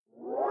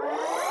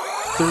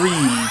Three,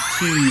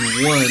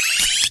 two, one.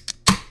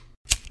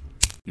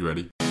 You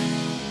ready?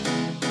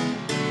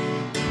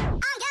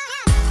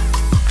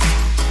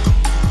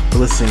 You're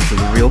listening to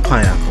the Real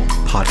Pineapple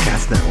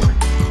Podcast Network.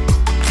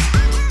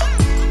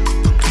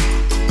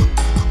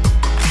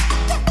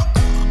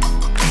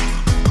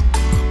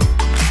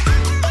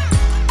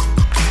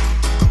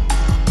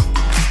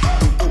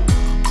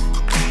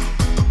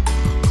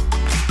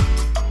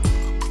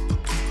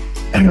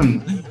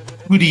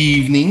 Good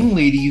evening,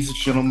 ladies and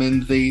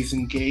gentlemen, theys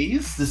and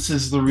gays. This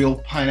is the Real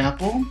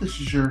Pineapple. This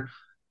is your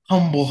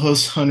humble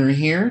host, Hunter,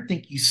 here.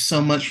 Thank you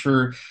so much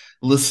for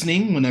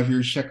listening whenever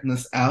you're checking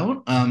this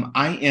out.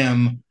 I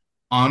am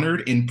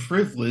honored and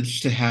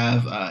privileged to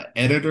have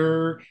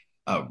editor,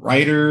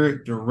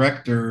 writer,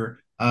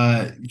 director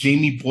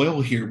Jamie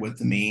Boyle here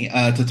with me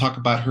to talk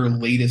about her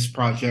latest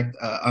project,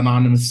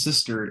 Anonymous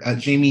Sister.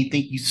 Jamie,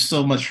 thank you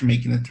so much for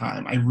making the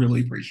time. I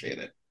really appreciate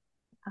it.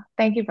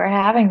 Thank you for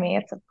having me.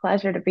 It's a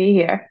pleasure to be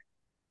here.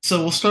 So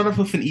we'll start off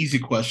with an easy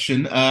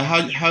question.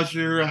 How's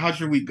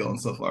your week going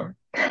so far?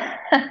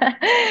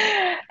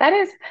 That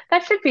is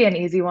that should be an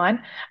easy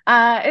one.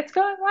 It's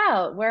going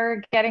well.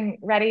 We're getting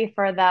ready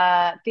for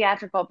the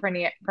theatrical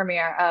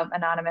premiere of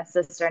Anonymous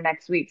Sister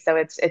next week, so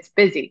it's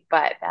busy,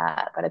 but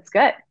it's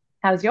good.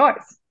 How's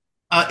yours?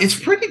 It's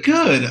pretty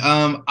good.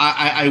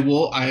 I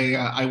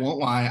won't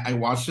lie. I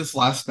watched this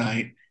last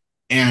night,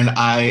 and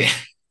I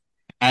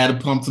had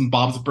to pump some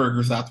Bob's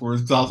Burgers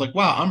afterwards because I was like,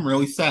 wow, I'm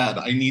really sad.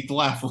 I need to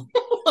laugh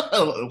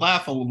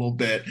laugh a little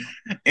bit,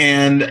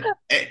 and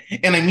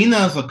and I mean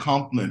that as a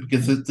compliment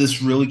because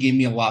this really gave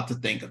me a lot to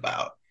think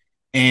about.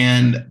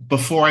 And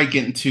before I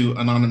get into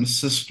Anonymous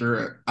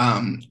Sister,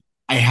 I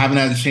haven't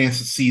had a chance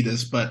to see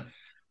this, but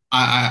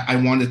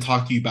I wanted to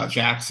talk to you about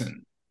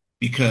Jackson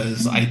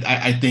because Mm.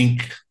 I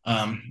think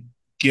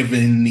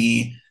given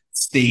the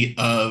state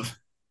of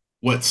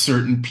what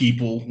certain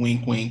people,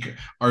 wink wink,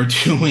 are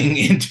doing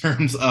in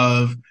terms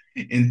of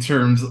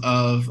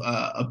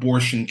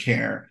abortion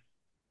care,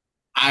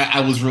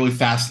 I was really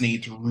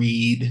fascinated to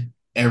read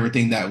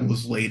everything that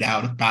was laid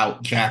out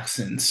about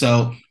Jackson.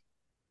 So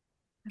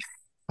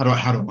how do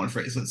I want to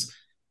phrase this?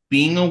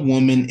 Being a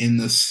woman in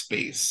this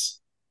space,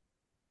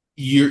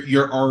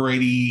 you're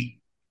already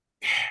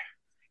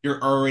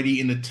you're already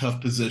in a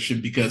tough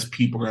position because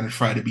people are going to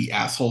try to be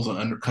assholes and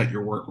undercut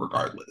your work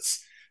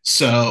regardless.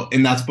 So,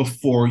 and that's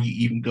before you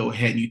even go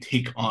ahead and you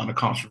take on a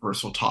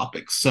controversial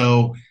topic.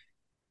 So,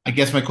 I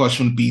guess my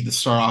question would be to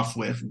start off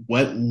with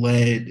what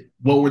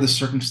were the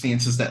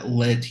circumstances that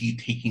led to you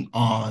taking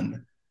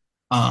on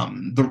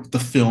the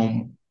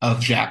film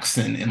of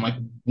Jackson, and like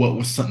what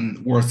were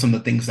some of the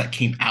things that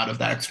came out of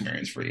that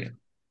experience for you?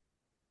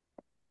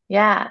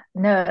 Yeah,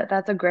 no,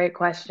 that's a great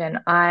question.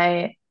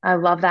 I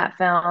love that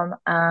film.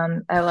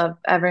 I love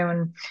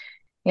everyone,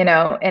 in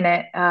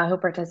it who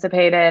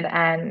participated,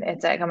 and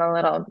it's like I'm a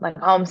little like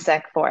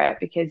homesick for it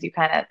because you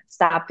kind of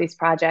stop these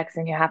projects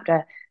and you have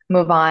to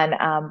move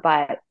on.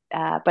 But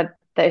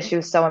the issue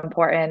is so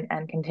important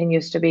and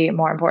continues to be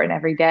more important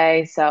every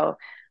day. So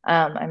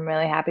I'm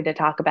really happy to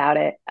talk about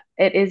it.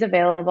 It is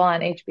available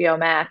on HBO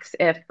Max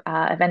if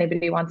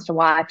anybody wants to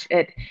watch.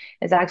 It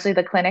is actually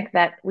the clinic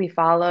that we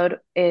followed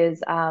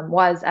is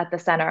was at the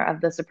center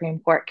of the Supreme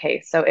Court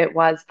case. So it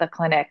was the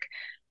clinic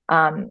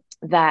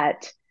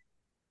that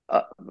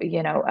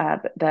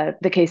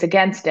the case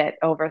against it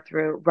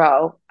overthrew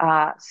Roe.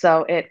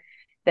 So it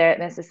there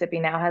Mississippi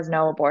now has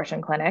no abortion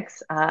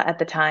clinics. At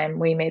the time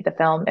we made the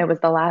film, it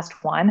was the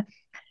last one.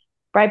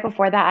 Right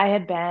before that, I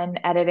had been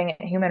editing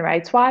at Human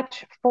Rights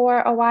Watch for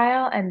a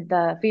while, and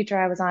the feature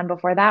I was on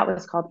before that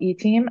was called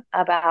E-Team,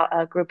 about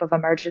a group of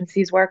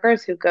emergencies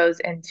workers who goes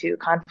into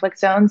conflict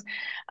zones,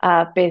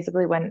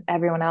 basically when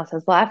everyone else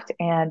has left,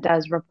 and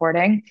does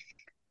reporting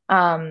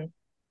um,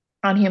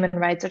 on human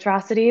rights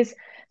atrocities.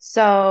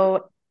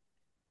 So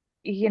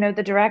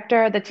the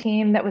director, the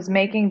team that was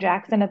making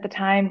Jackson at the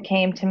time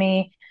came to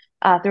me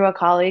through a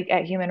colleague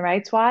at Human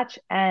Rights Watch.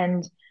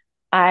 And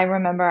I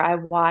remember I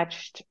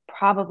watched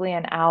probably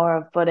an hour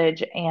of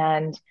footage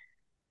and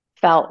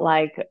felt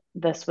like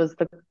this was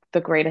the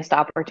greatest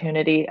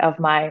opportunity of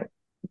my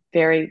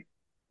very,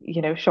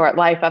 short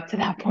life up to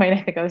that point.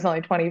 I think I was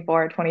only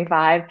 24,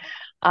 25.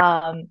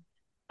 Um,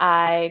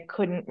 I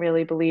couldn't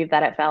really believe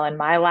that it fell in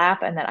my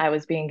lap and that I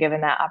was being given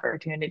that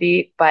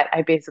opportunity. But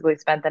I basically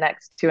spent the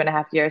next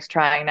 2.5 years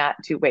trying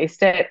not to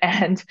waste it.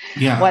 And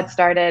Yeah. what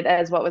started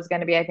as what was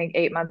going to be, I think,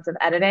 8 months of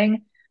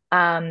editing,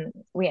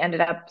 we ended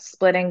up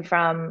splitting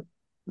from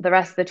the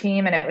rest of the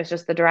team, and it was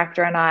just the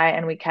director and I,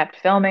 and we kept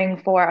filming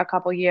for a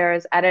couple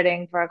years,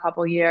 editing for a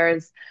couple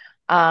years.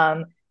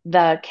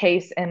 The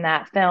case in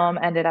that film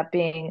ended up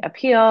being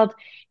appealed,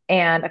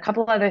 and a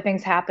couple other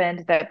things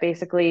happened that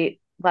basically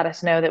let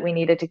us know that we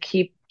needed to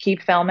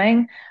keep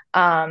filming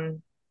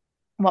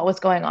what was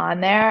going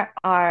on there.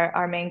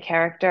 Our main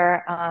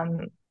character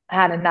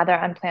had another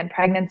unplanned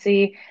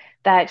pregnancy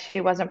that she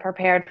wasn't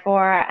prepared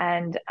for,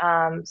 and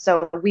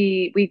so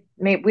we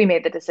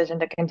made the decision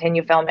to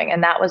continue filming,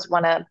 and that was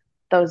one of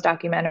those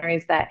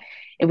documentaries that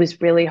it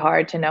was really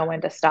hard to know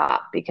when to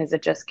stop because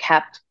it just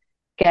kept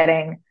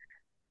getting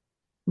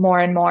more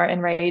and more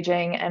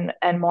enraging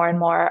and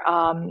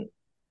more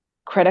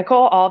critical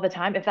all the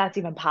time, if that's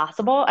even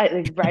possible.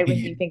 Like, right when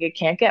you think it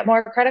can't get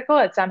more critical,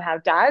 it somehow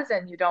does,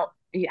 and you don't.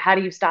 How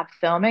do you stop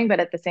filming? But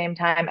at the same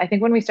time, I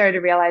think when we started to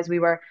realize we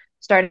were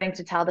starting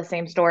to tell the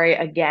same story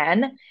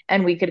again,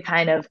 and we could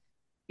kind of,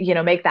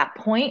 make that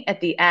point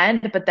at the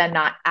end, but then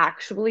not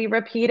actually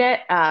repeat it.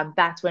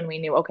 That's when we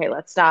knew, okay,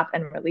 let's stop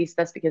and release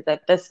this, because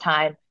at this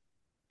time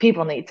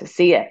people need to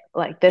see it.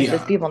 Like, this is,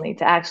 Yeah. people need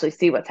to actually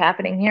see what's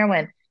happening here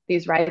when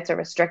these rights are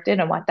restricted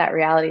and what that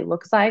reality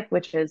looks like,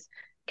 which is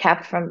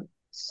kept from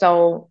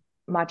so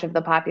much of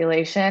the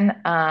population.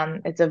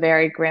 It's a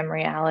very grim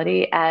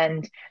reality.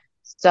 And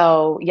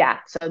so, yeah,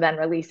 so then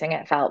releasing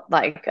it felt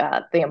like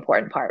the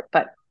important part.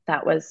 But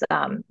that was,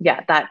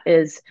 yeah, that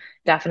is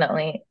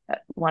definitely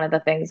one of the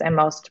things I'm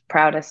most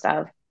proudest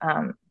of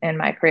in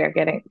my career,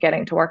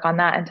 getting to work on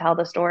that and tell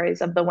the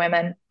stories of the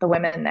women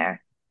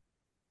there.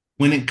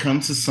 When it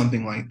comes to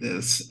something like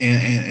this,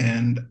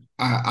 and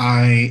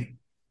I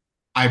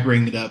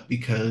bring it up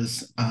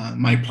because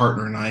my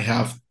partner and I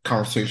have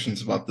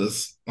conversations about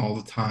this all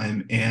the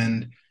time,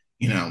 and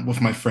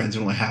with my friends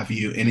and what have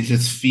you, and it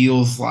just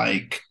feels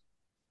like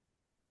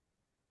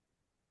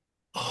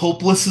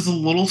hopeless is a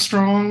little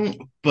strong,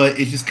 but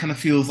it just kind of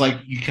feels like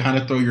you kind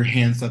of throw your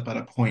hands up at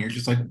a point. You're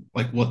just like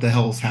what the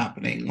hell is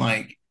happening?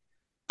 Like,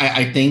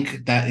 I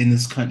think that in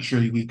this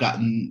country we've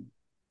gotten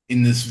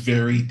in this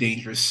very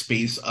dangerous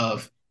space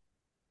of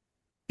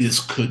this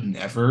could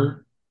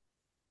never.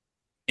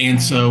 And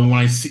so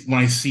Mm. when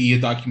I see a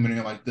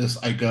documentary like this,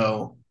 I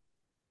go,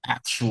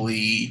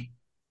 actually,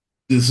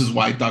 this is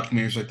why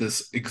documentaries like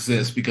this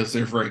exist, because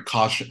they're very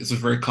cautious. It's a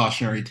very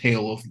cautionary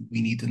tale of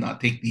we need to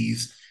not take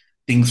these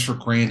things for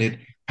granted.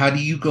 How do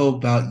you go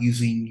about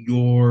using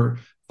your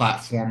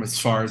platform as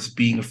far as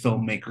being a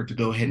filmmaker to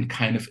go ahead and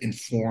kind of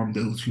inform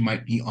those who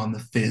might be on the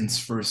fence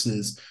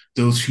versus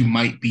those who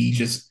might be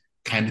just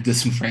kind of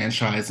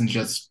disenfranchised and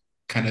just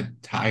kind of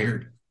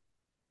tired?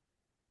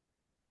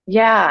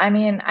 Yeah, I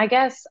mean, I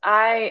guess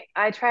I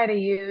try to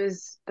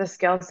use the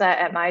skill set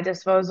at my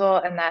disposal,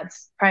 and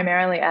that's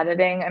primarily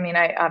editing. I mean,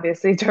 I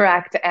obviously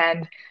direct,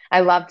 and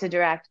I love to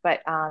direct, but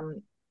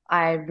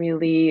I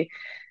really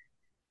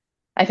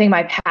I think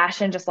my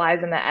passion just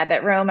lies in the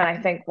edit room. And I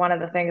think one of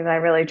the things I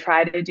really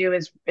try to do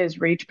is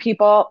reach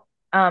people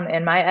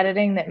in my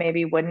editing that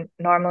maybe wouldn't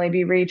normally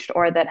be reached,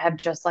 or that have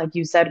just, like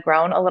you said,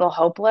 grown a little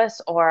hopeless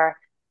or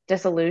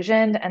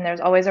disillusioned. And there's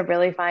always a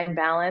really fine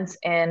balance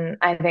in,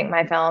 I think,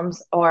 my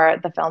films, or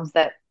the films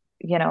that,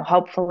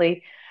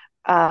 hopefully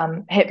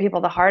hit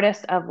people the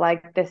hardest, of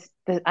like, this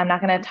I'm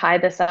not going to tie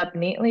this up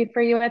neatly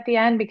for you at the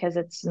end, because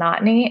it's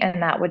not neat,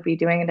 and that would be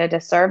doing it a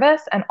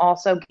disservice, and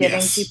also giving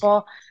Yes.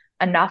 people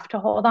enough to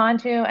hold on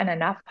to and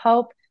enough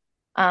hope.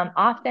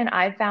 Often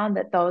I've found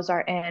that those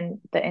are in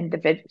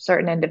the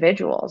certain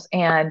individuals.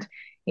 And,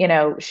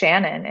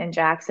 Shannon and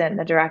Jackson,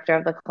 the director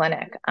of the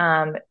clinic,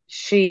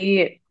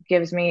 she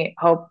gives me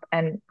hope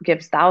and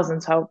gives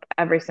thousands hope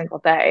every single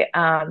day.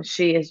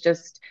 She is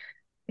just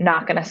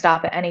not going to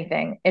stop at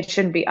anything. It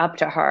shouldn't be up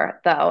to her,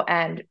 though.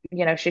 And,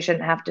 she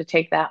shouldn't have to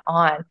take that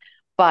on,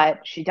 but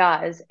she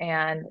does.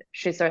 And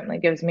she certainly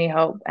gives me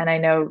hope. And I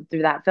know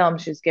through that film,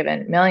 she's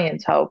given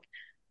millions hope.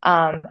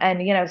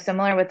 And,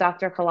 similar with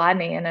Dr.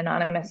 Kolodny and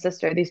Anonymous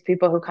Sister, these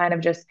people who kind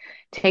of just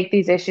take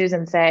these issues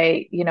and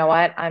say, you know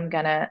what, I'm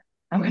gonna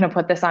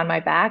put this on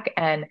my back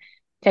and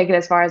take it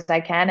as far as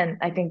I can. And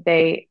I think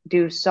they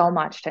do so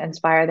much to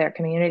inspire their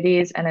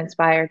communities and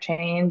inspire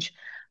change.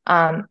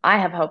 I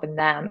have hope in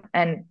them.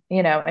 And,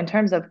 in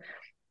terms of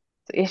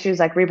issues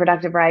like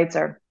reproductive rights,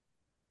 or,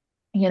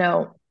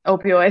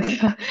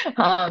 opioids,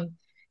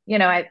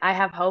 I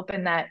have hope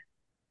in that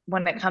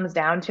when it comes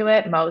down to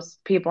it,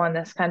 most people in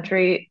this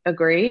country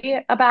agree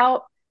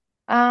about,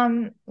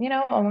 a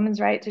woman's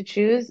right to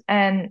choose.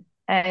 And,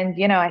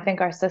 I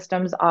think our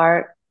systems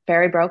are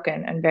very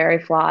broken and very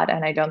flawed.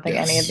 And I don't think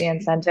any of the Yes.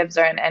 incentives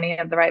are in any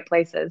of the right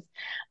places.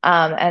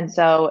 And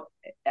so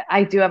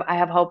I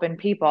have hope in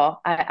people.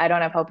 I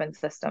don't have hope in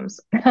systems.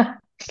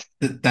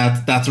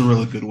 That's a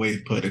really good way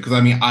to put it. Because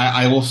I mean,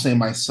 I will say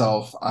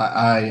myself,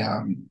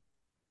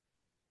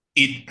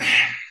 it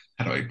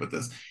how do I put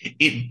this?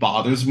 It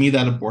bothers me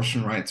that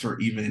abortion rights are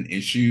even an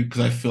issue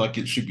because I feel like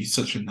it should be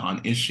such a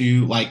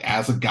non-issue. Like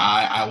as a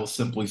guy, I will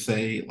simply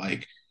say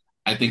like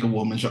I think a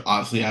woman should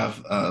obviously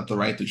have the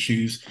right to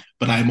choose,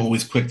 but I'm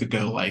always quick to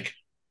go like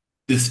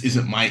this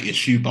isn't my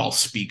issue, but I'll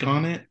speak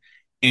on it.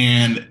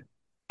 And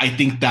I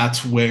think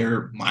that's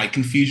where my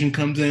confusion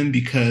comes in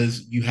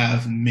because you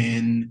have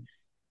men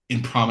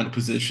in prominent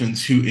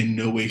positions who in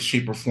no way,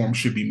 shape, or form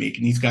should be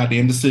making these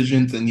goddamn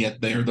decisions, and yet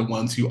they're the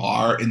ones who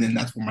are. And then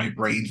that's where my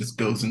brain just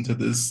goes into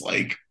this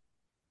like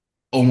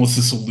almost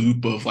this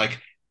loop of like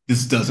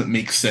this doesn't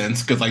make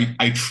sense because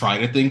I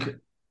try to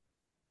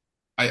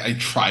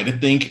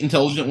think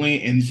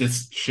intelligently and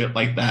just shit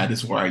like that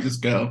is where I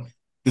just go,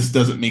 this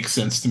doesn't make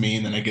sense to me,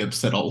 and then I get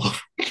upset all over.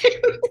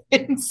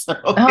 And so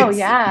Oh it's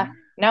yeah.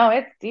 No,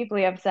 it's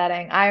deeply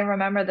upsetting. I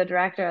remember the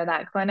director of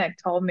that clinic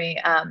told me,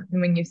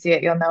 when you see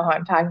it, you'll know who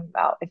I'm talking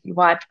about if you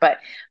watch. But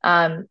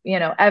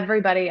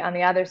everybody on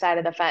the other side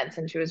of the fence,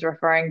 and she was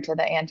referring to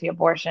the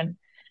anti-abortion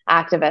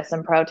activists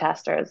and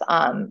protesters,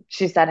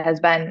 she said has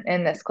been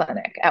in this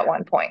clinic at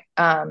one point,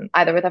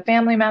 either with a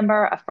family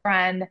member, a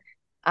friend.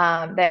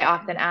 They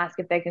often ask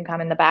if they can come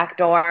in the back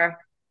door,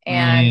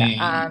 and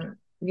Mm.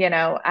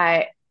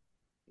 I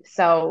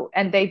so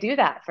and they do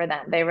that for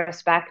them. They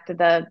respect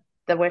the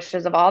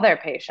wishes of all their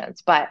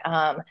patients, but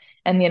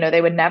and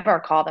they would never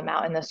call them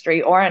out in the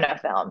street or in a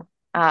film.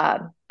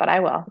 But I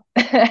will.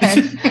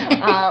 And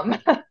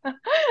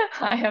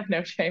I have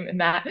no shame in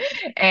that.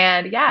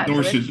 And yeah,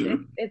 Nor so should it's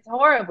you. it's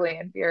horribly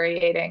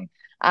infuriating.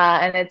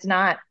 And it's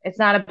not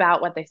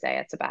about what they say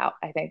it's about.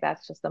 I think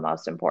that's just the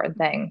most important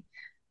thing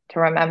to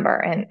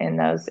remember in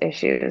those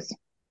issues.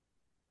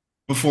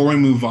 Before we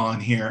move on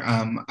here,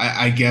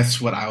 I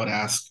guess what I would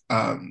ask,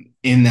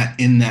 in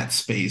that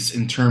space,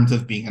 in terms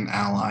of being an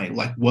ally,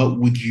 like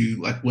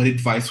what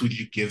advice would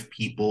you give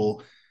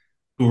people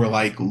who are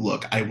like,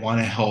 look, I want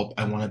to help,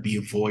 I want to be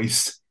a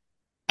voice,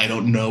 I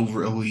don't know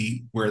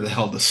really where the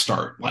hell to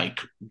start. Like,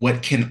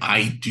 what can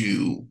I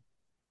do,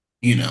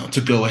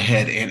 to go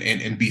ahead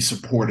and be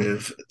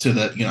supportive to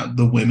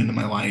the women in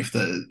my life?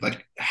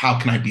 Like, how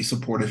can I be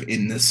supportive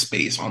in this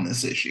space on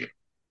this issue?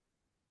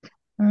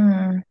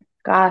 Hmm.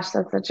 Gosh,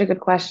 that's such a good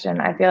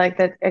question. I feel like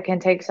that it can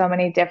take so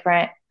many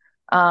different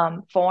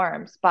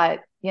forms,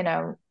 but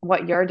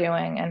what you're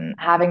doing and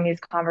having these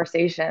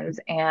conversations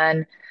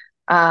and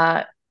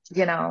uh,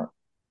 you know,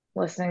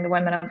 listening to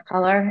women of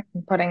color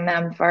and putting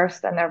them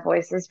first and their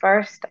voices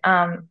first,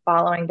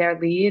 following their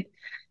lead.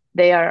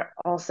 They are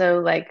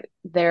also like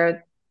they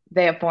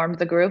have formed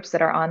the groups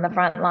that are on the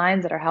front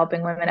lines that are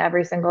helping women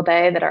every single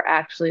day, that are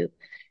actually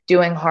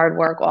doing hard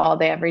work all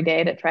day every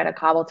day to try to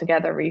cobble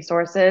together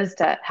resources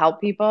to help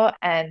people.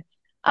 And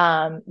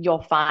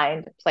you'll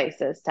find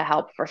places to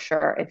help for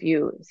sure if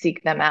you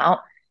seek them out.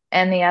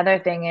 And the other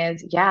thing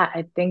is, yeah,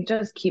 I think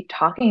just keep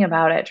talking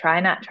about it.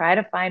 Try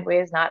to find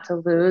ways not to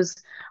lose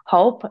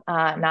hope,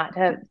 not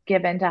to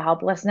give in to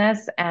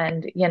helplessness.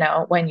 And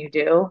when you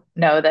do,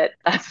 know that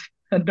that's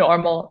a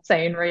normal,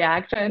 sane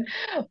reaction.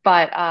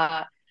 But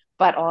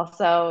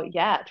also,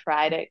 yeah,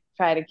 try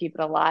to keep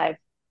it alive,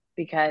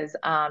 because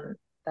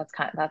that's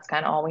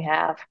kind of all we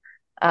have.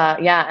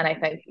 Yeah, and I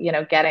think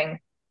getting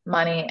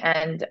money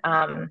and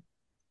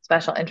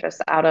special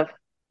interests out of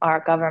our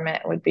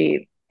government would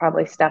be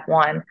probably step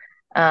one,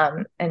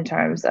 in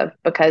terms of,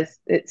 because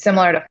it's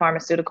similar to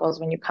pharmaceuticals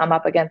when you come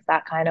up against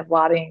that kind of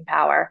lobbying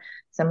power,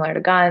 similar to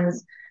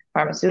guns,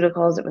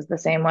 pharmaceuticals. It was the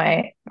same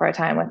way for a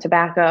time with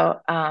tobacco.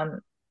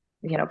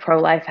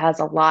 Pro-life has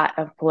a lot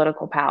of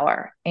political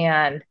power,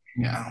 and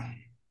Yeah.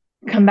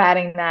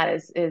 combating that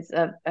is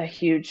a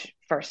huge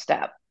first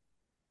step.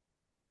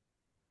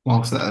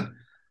 Well said.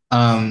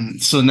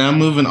 So now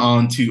moving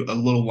on to a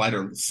little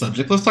lighter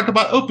subject, let's talk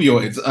about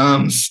opioids.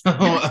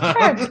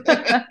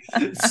 Sure.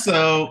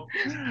 So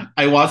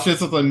I watched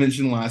this, as I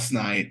mentioned last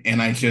night,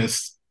 and after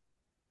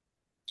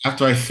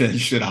I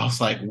finished it, I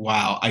was like,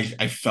 wow,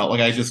 I felt like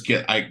I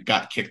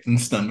got kicked in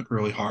the stomach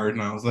really hard,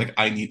 and I was like,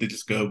 I need to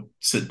just go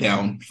sit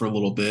down for a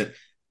little bit.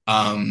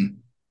 Um,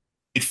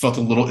 it felt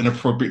a little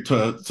inappropriate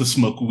to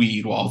smoke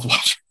weed while I was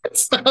watching it,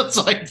 so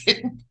I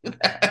didn't do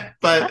that.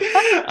 But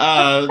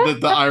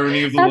the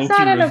irony was a That's little not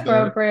too rich there.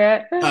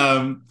 inappropriate.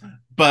 Um,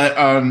 but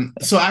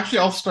so actually,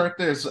 I'll start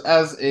there. So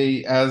as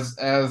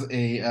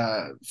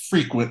a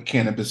frequent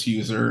cannabis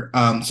user,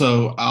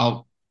 so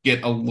I'll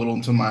get a little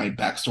into my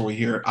backstory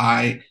here.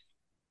 I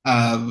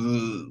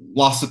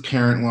lost a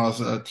parent when I was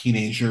a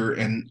teenager,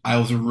 and I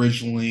was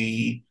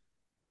originally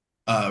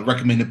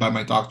recommended by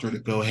my doctor to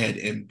go ahead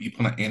and be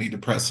put on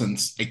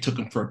antidepressants. I took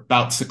them for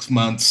about 6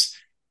 months.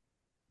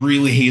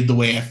 Really hated the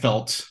way I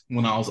felt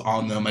when I was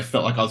on them. I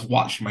felt like I was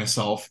watching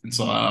myself, and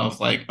so I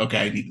was like, okay,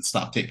 I need to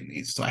stop taking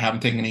these. So I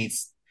haven't taken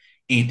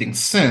anything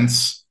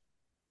since.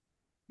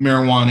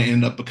 Marijuana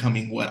ended up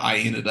becoming what I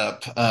ended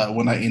up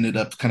when I ended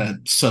up kind of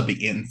subbing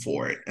in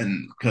for it,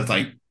 and because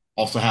I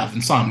also have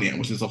insomnia,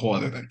 which is a whole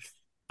other thing.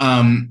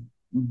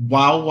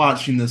 While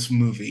watching this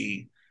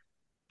movie,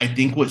 I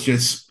think what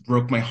just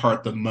broke my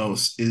heart the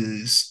most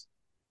is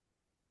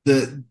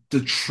the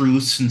true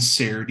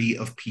sincerity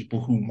of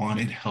people who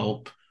wanted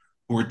help,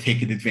 who were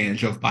taken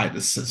advantage of by the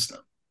system.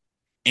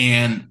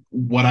 And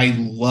what I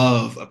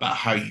love about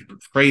how you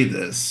portray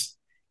this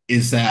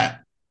is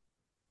that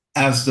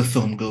as the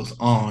film goes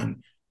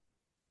on,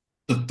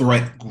 the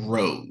threat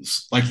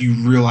grows. Like,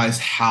 you realize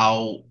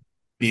how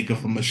big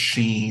of a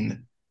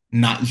machine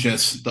not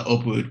just the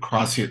opioid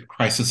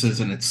crisis is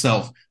in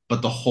itself,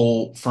 but the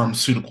whole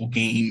pharmaceutical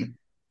game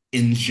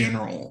in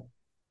general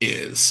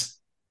is.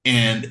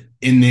 And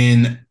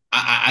then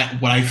what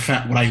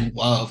I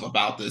love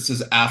about this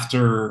is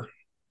after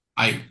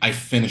I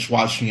finished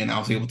watching it and I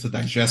was able to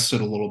digest it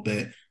a little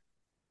bit,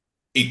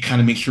 it kind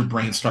of makes your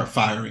brain start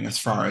firing as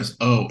far as,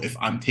 oh, if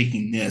I'm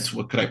taking this,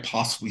 what could I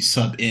possibly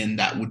sub in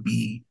that would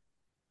be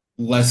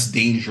less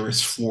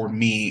dangerous for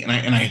me. And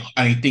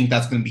I think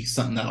that's going to be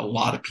something that a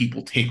lot of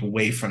people take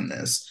away from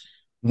this.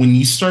 When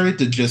you started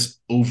to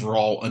just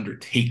overall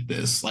undertake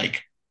this,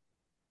 like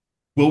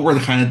what were the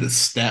kind of the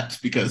steps?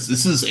 Because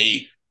this is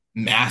a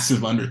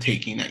massive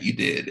undertaking that you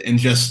did and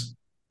just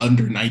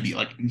under 90,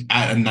 like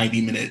at a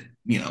 90-minute,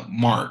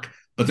 mark.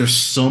 But there's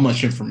so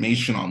much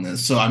information on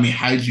this. So I mean,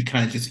 how did you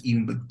kind of just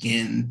even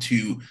begin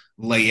to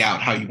lay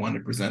out how you want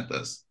to present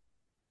this?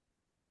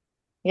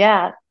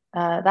 Yeah,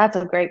 that's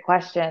a great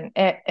question.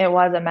 It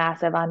was a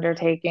massive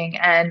undertaking,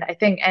 and I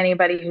think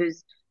anybody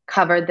who's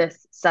covered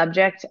this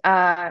subject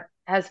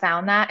has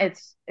found that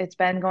it's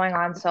been going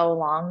on so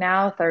long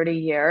now, 30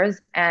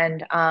 years,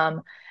 and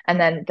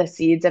then the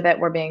seeds of it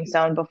were being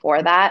sown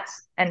before that,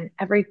 and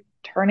every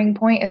turning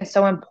point is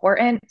so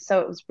important. So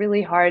it was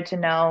really hard to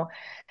know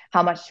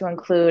how much to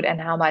include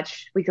and how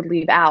much we could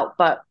leave out.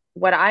 But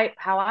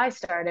how I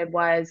started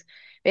was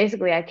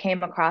basically I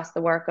came across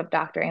the work of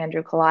Dr.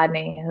 Andrew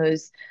Kolodny,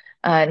 who's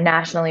a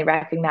nationally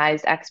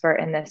recognized expert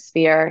in this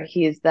sphere.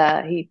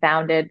 He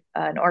founded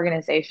an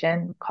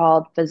organization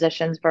called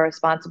Physicians for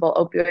Responsible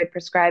Opioid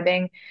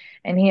Prescribing,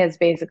 and he has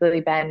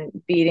basically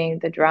been beating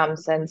the drum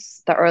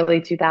since the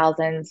early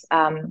 2000s.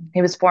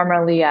 He was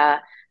formerly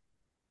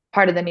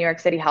part of the New York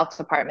City Health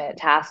Department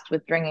tasked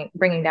with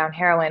bringing down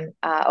heroin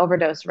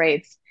overdose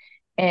rates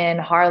in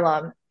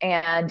Harlem,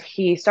 and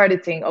he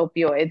started seeing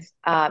opioids.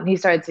 He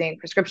started seeing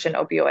prescription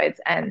opioids,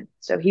 and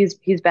so he's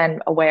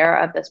been aware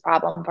of this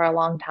problem for a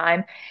long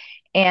time.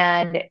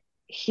 And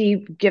he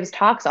gives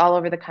talks all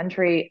over the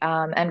country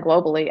and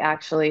globally,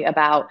 actually,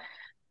 about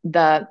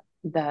the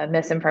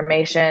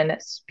misinformation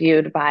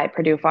spewed by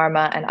Purdue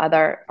Pharma and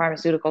other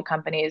pharmaceutical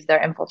companies,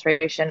 their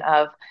infiltration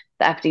of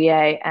the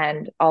FDA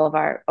and all of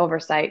our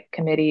oversight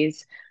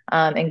committees,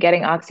 in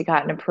getting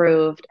OxyContin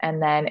approved,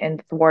 and then in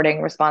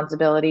thwarting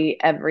responsibility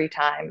every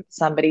time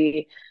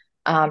somebody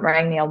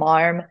rang the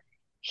alarm.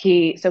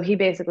 He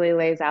basically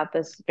lays out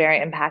this very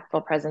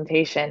impactful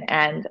presentation,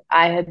 and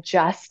I had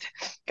just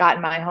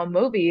gotten my home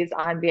movies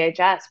on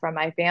VHS from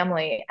my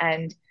family,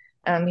 and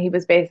he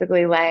was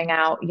basically laying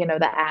out, the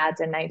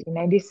ads in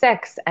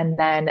 1996, and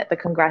then the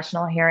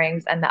congressional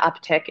hearings and the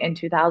uptick in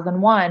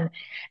 2001.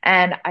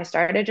 And I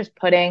started just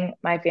putting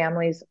my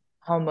family's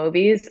home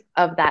movies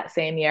of that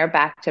same year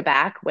back to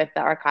back with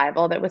the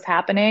archival that was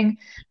happening.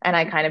 And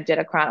I kind of did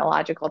a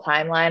chronological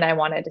timeline. I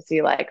wanted to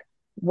see, like,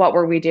 what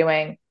were we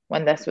doing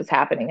when this was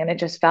happening? And it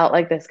just felt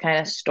like this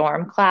kind of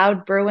storm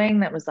cloud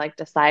brewing that was like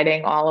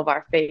deciding all of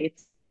our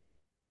fates,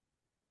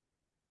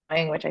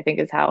 which I think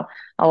is how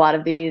a lot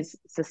of these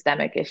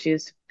systemic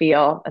issues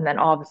feel. And then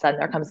all of a sudden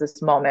there comes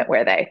this moment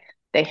where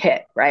they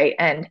hit, right?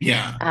 And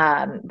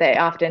Yeah. they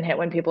often hit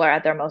when people are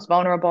at their most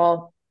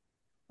vulnerable.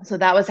 So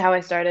that was how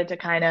I started to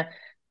kind of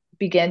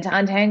begin to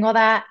untangle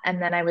that.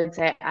 And then I would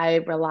say I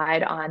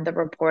relied on the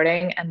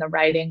reporting and the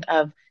writing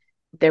of,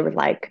 there were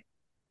like,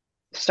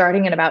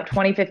 starting in about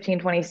 2015,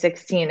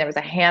 2016, there was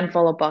a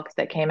handful of books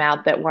that came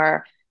out that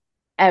were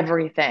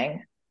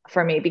everything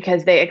for me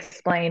because they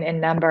explain in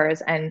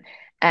numbers and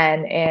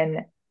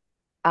in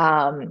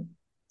um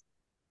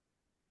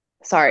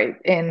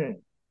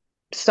in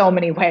so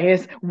many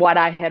ways what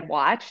I had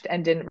watched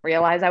and didn't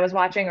realize I was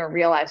watching, or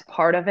realized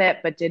part of it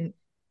but didn't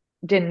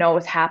know what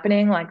was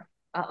happening. Like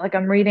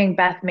I'm reading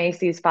Beth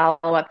Macy's follow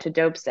up to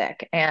Dope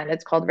Sick, and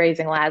it's called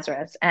Raising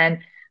Lazarus. And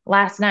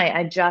last night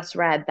I just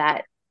read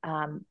that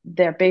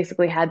they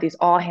basically had these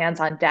all hands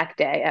on deck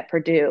day at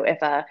Purdue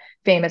if a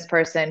famous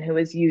person who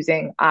was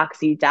using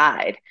Oxy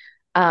died.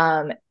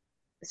 Um,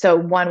 so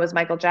one was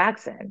Michael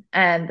Jackson.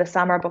 And the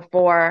summer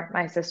before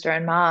my sister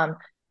and mom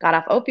got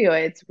off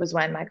opioids was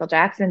when Michael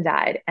Jackson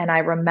died. And I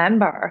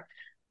remember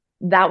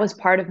that was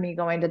part of me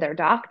going to their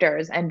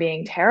doctors and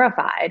being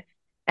terrified.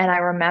 And I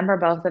remember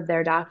both of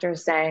their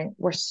doctors saying,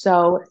 "We're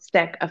so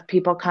sick of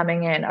people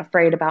coming in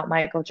afraid about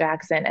Michael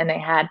Jackson." And they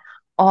had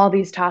all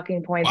these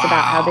talking points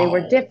about how they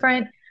were Wow.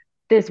 different.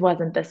 This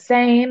wasn't the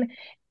same.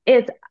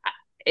 It's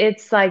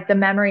it's like the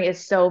memory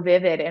is so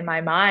vivid in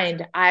my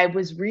mind. I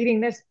was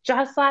reading this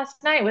just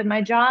last night with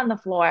my jaw on the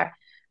floor.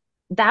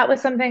 That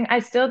was something I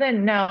still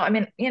didn't know. I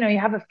mean, you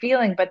have a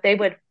feeling, but they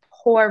would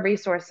pour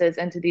resources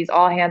into these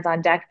all hands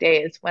on deck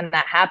days when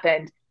that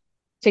happened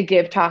to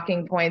give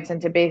talking points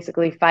and to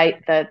basically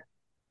fight the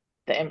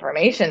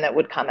information that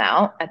would come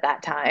out at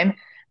that time,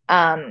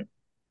 um,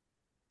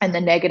 and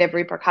the negative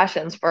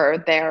repercussions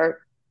for their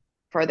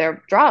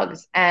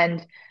drugs.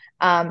 And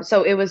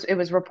so it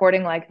was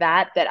reporting like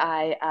that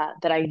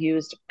I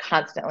used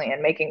constantly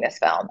in making this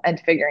film and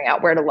figuring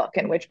out where to look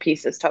and which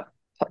pieces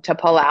to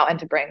pull out and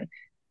to bring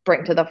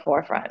to the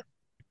forefront.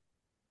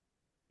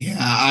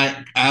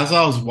 Yeah, as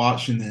I was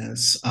watching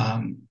this,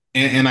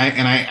 and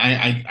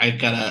I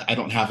gotta I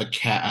don't have a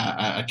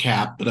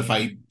cap, but if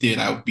I did,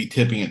 I would be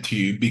tipping it to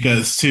you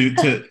because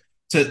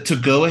to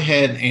go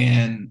ahead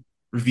and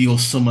reveal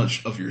so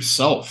much of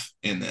yourself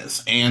in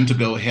this, and to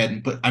go ahead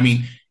and put, I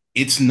mean,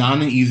 it's not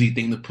an easy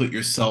thing to put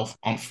yourself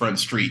on Front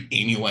Street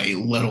anyway,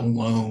 let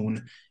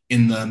alone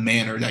in the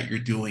manner that you're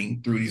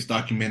doing through these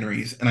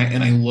documentaries.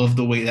 And I love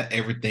the way that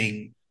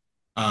everything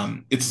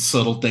It's a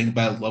subtle thing,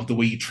 but I love the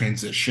way you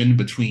transition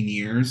between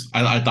years.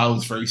 I thought it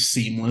was very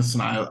seamless,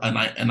 and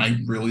I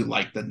really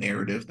like the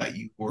narrative that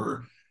you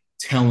were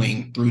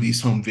telling through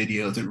these home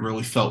videos. It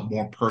really felt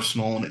more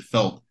personal, and it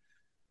felt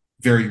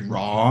very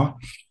raw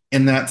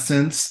in that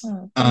sense.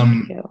 Oh,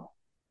 thank you.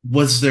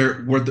 Was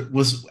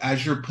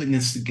as you're putting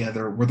this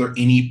together, were there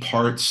any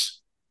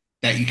parts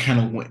that you kind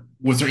of went,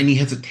 was there any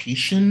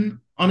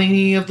hesitation on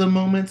any of the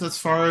moments as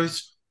far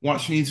as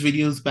watching these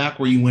videos back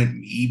where you went,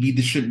 maybe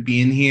this shouldn't be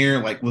in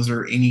here? Like, was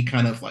there any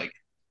kind of like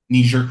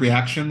knee-jerk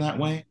reaction that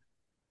way?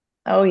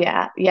 Oh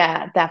yeah,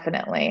 yeah,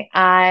 definitely.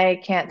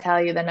 I can't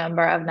tell you the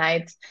number of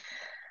nights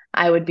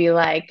I would be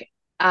like,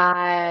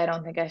 I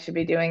don't think I should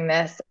be doing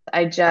this.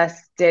 I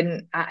just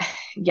didn't.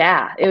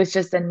 Yeah, it was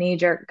just a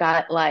knee-jerk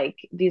gut. Like,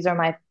 these are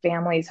my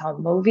family's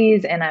home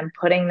movies, and I'm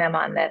putting them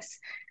on this,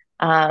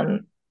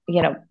 um,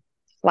 you know,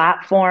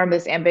 platform,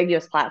 this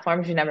ambiguous platform.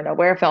 'Cause you never know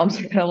where films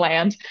are going to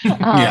land.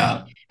 Um,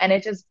 Yeah. and I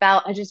just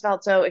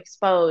felt so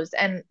exposed,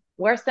 and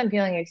worse than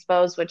feeling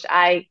exposed, which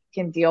I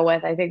can deal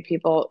with. I think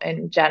people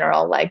in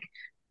general like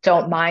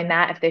don't mind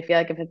that if they feel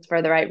like if it's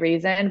for the right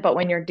reason. But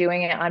when you're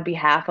doing it on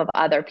behalf of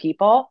other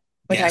people,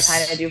 which I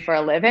kind of Yes. do for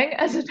a living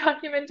as a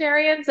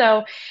documentarian,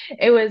 so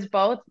it was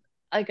both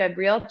like a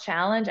real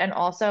challenge and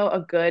also a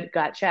good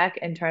gut check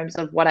in terms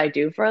of what I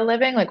do for a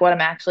living, like what I'm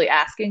actually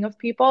asking of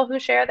people who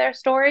share their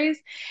stories.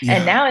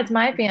 And Yeah. now it's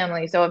my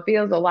family, so it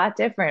feels a lot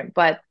different,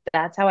 but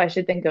that's how I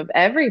should think of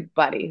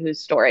everybody whose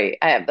story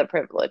I have the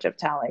privilege of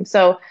telling.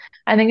 So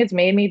I think it's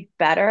made me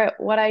better at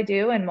what I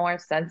do and more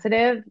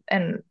sensitive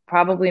and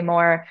probably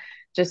more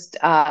just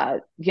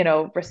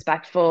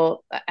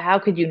respectful. How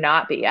could you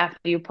not be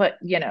after you put,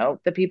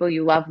 the people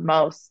you love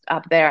most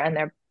up there and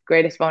their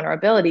greatest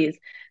vulnerabilities?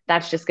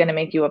 That's just going to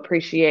make you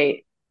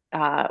appreciate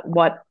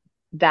what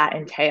that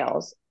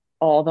entails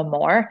all the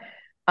more.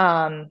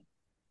 Um,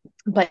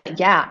 but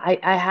yeah,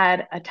 I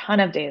had a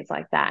ton of days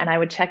like that. And I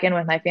would check in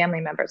with my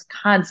family members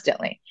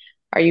constantly.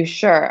 Are you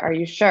sure? Are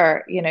you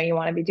sure? You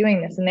want to be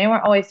doing this? And they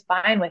weren't always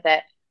fine with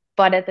it.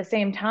 But at the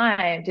same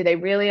time, do they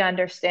really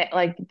understand?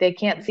 Like, they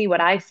can't see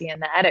what I see in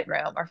the edit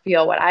room or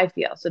feel what I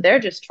feel. So they're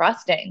just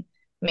trusting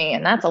me.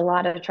 And that's a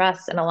lot of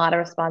trust and a lot of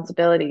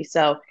responsibility.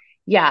 So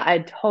yeah,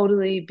 I'd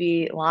totally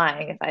be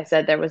lying if I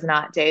said there was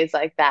not days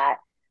like that.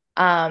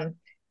 Um,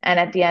 and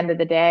at the end of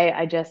the day,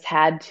 I just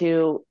had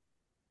to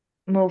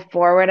move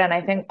forward. And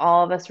I think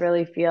all of us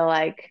really feel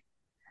like,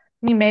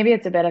 I mean, maybe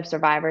it's a bit of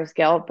survivor's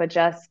guilt, but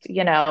just,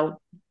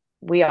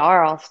 we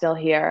are all still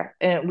here.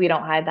 And we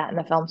don't hide that in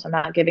the film, so I'm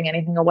not giving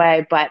anything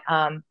away. But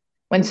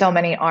when so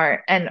many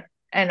aren't,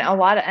 and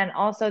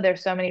also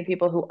there's so many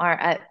people who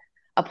aren't at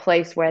a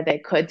place where they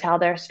could tell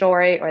their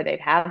story, or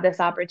they'd have this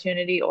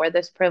opportunity, or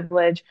this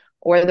privilege,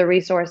 or the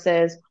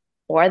resources,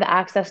 or the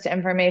access to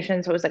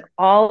information. So it was like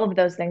all of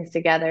those things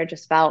together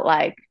just felt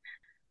like,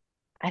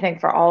 I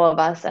think for all of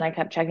us, and I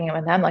kept checking in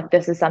with them, like,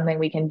 this is something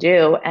we can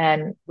do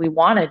and we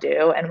want to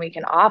do and we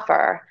can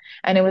offer.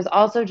 And it was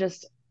also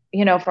just,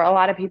 for a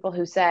lot of people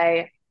who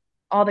say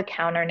all the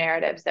counter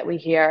narratives that we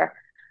hear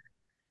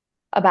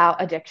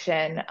about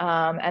addiction,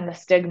 and the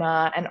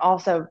stigma, and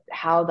also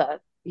how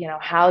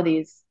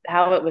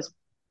how it was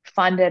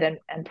funded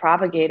and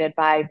propagated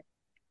by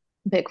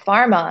big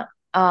pharma.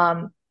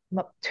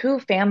 Two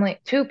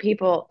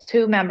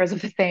members of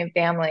the same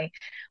family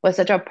was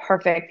such a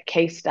perfect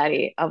case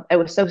study of it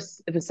was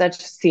such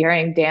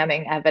searing,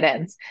 damning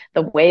evidence.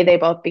 The way they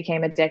both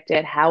became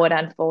addicted, how it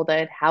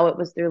unfolded, how it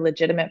was through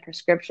legitimate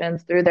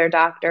prescriptions, through their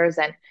doctors,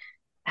 and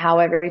how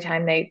every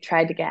time they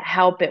tried to get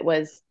help, it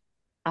was,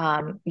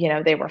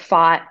 they were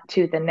fought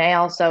tooth and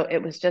nail. So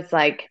it was just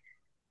like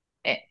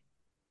it,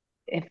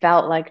 it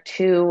felt like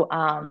too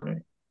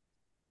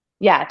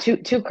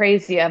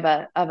crazy of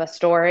a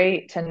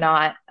story to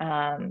not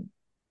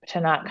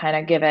kind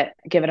of give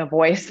it a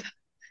voice.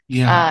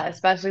 Yeah.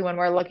 Especially when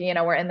we're looking,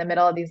 we're in the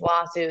middle of these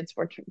lawsuits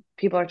where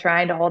people are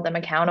trying to hold them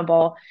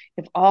accountable.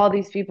 If all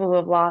these people who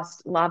have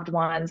lost loved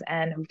ones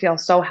and who feel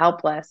so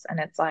helpless, and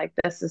it's like,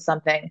 this is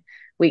something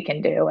we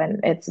can do. And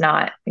it's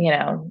not,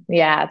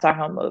 yeah, it's our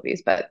home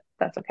movies, but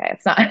that's okay.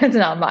 It's not, it's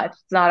not much.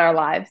 It's not our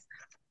lives.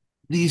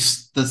 The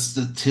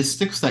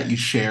statistics that you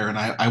share, and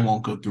I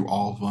won't go through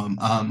all of them.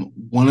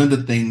 One of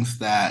the things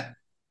that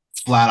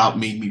flat out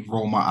made me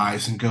roll my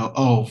eyes and go,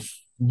 "Oh,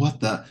 what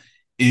the?"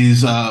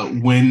 is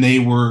when they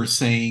were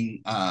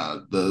saying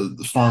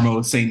the pharma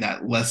was saying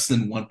that less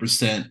than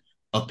 1%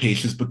 of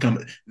patients become.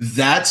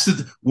 That's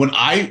when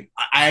I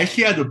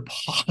actually had to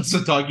pause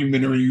the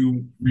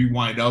documentary,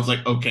 rewind. I was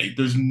like, okay,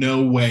 there's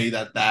no way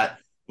that that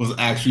was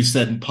actually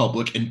said in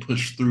public and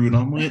pushed through, and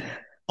I'm like,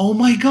 oh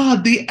my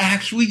god, they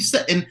actually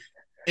said.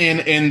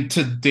 And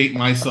to date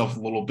myself a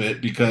little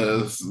bit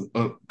because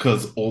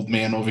old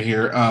man over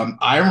here,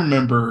 I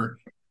remember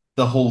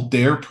the whole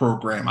dare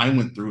program I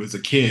went through as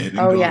a kid and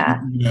Oh going,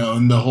 yeah.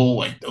 and the whole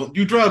like, don't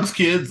do drugs,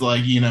 kids,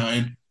 like,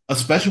 and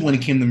especially when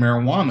it came to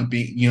marijuana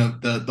being,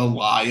 the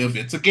lie of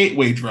it's a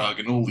gateway drug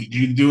and it'll lead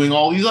you to doing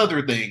all these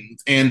other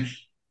things. And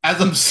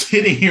as I'm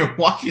sitting here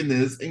watching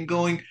this and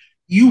going,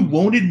 you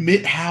won't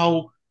admit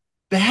how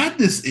bad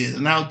this is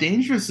and how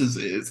dangerous this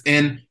is,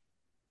 and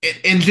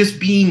just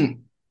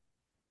being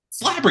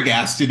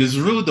flabbergasted is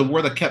really the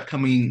word that kept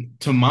coming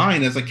to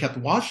mind as I kept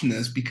watching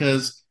this,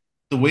 because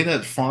the way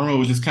that Pharma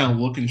was just kind of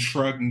look and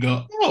shrug and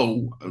go,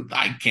 "Oh,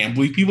 I can't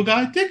believe people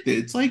got addicted."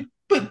 It's like,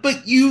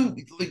 but you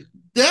like,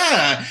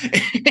 duh,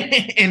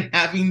 and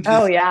having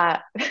Oh just,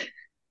 yeah.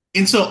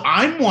 and so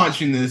I'm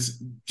watching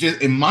this,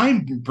 just and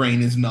my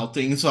brain is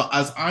melting. So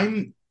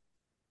I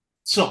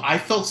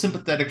felt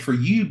sympathetic for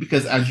you,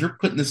 because as you're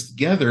putting this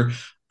together,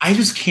 I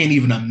just can't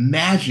even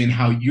imagine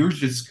how you were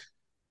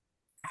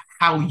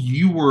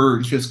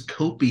just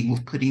coping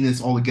with putting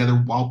this all together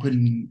while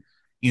putting,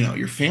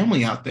 your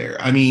family out there.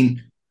 I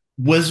mean,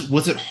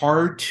 was it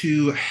hard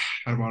to,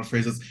 how do I want to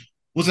phrase this?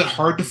 Was it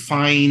hard to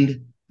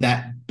find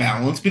that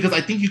balance? Because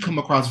I think you come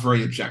across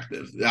very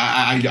objective.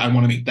 I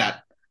want to make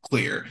that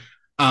clear.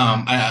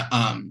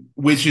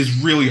 Which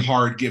is really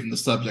hard given the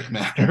subject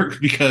matter,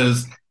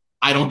 because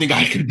I don't think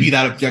I could be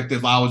that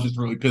objective. I was just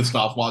really pissed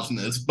off watching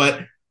this,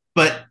 but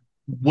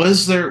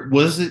was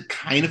it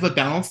kind of a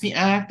balancing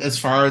act as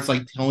far as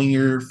like telling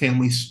your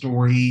family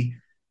story,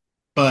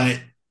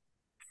 but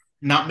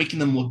not making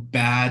them look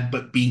bad,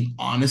 but being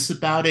honest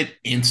about it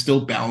and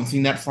still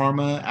balancing that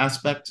pharma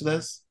aspect to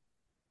this?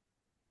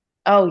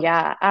 Oh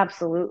yeah,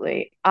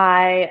 absolutely.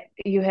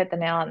 You hit the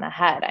nail on the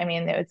head. I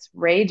mean, it's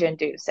rage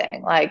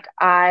inducing. Like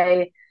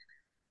I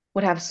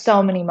would have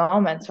so many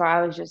moments where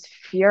I was just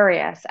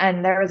furious.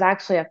 And there was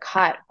actually a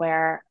cut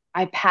where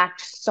I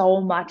packed so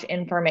much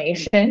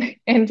information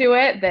into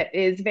it that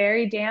is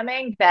very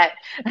damning that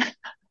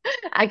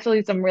actually we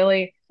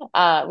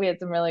had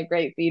some really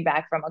great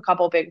feedback from a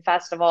couple big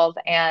festivals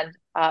and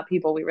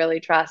people we really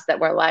trust that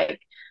were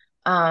like,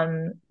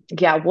 um,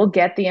 yeah, we'll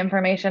get the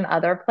information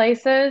other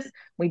places.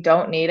 We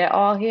don't need it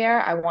all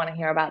here. I want to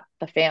hear about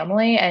the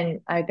family.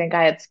 And I think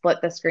I had split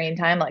the screen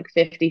time like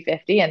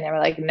 50-50, and they were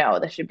like, no,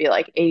 this should be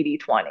like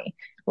 80-20.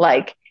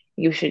 Like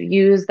you should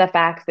use the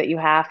facts that you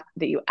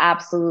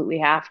absolutely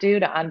have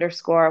to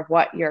underscore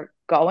what they're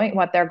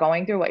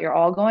going through, what you're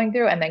all going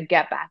through, and then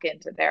get back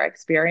into their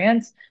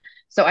experience.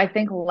 So I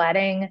think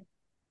letting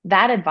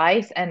that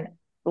advice and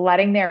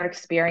letting their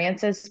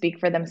experiences speak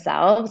for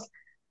themselves,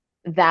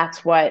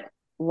 that's what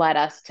led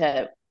us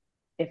to,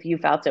 if you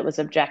felt it was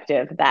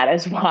objective, that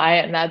is why.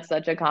 And that's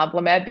such a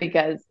compliment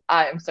because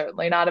I am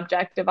certainly not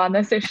objective on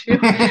this issue.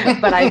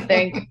 But I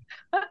think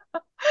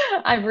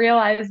I've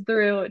realized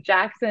through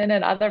Jackson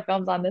and other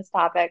films on this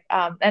topic,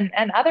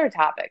 and other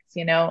topics,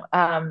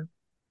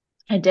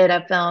 I did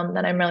a film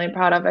that I'm really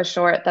proud of, a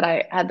short that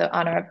I had the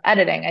honor of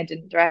editing. I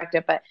didn't direct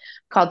it, but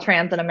called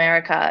Trans in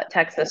America,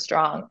 Texas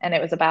Strong. And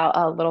it was about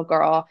a little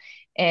girl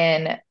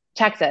in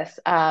Texas.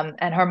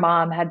 And her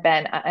mom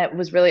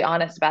was really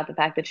honest about the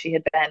fact that she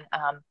had been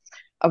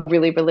a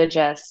really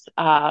religious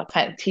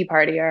kind of Tea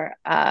Partier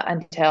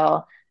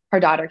until her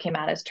daughter came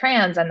out as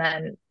trans. And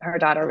then her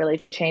daughter really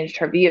changed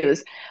her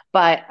views.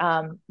 But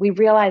we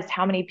realized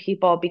how many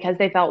people, because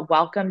they felt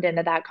welcomed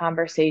into that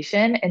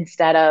conversation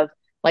instead of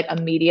like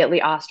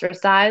immediately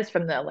ostracized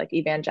from the like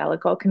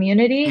evangelical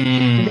community,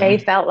 they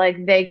Mm. felt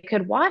like they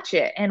could watch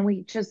it. And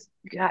we just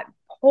got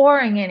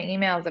pouring in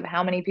emails of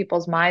how many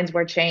people's minds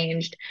were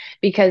changed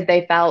because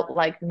they felt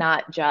like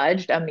not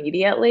judged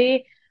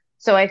immediately.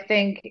 So I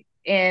think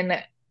in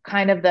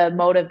kind of the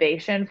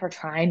motivation for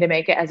trying to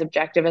make it as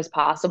objective as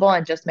possible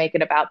and just make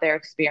it about their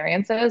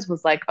experiences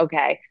was like,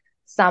 okay,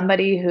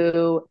 somebody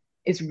who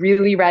is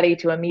really ready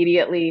to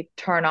immediately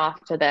turn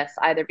off to this,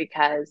 either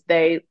because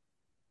they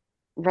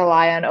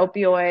rely on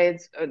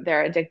opioids,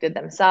 they're addicted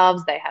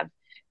themselves, they have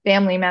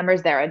family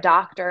members, they're a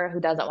doctor who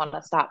doesn't want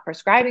to stop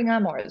prescribing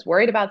them or is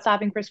worried about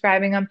stopping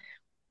prescribing them.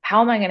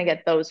 How am I going to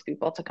get those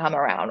people to come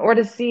around or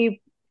to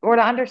see or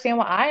to understand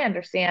what I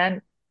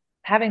understand,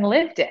 having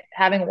lived it,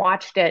 having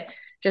watched it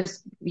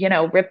just,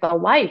 rip the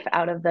life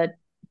out of the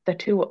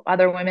two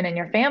other women in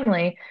your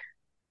family?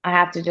 I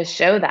have to just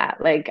show that.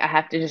 Like I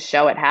have to just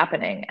show it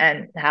happening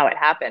and how it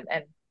happened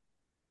and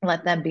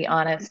let them be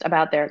honest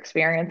about their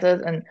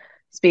experiences and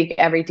speak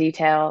every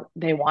detail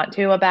they want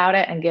to about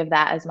it and give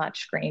that as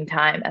much screen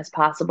time as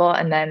possible.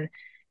 And then,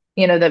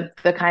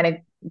 the kind of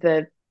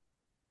the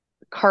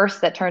curse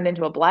that turned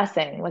into a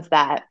blessing was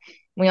that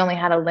we only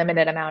had a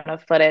limited amount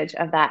of footage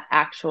of that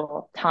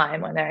actual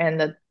time when they're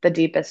in the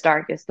deepest,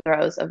 darkest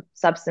throes of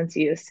substance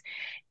use.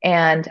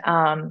 And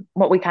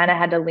what we kind of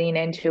had to lean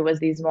into was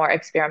these more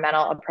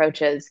experimental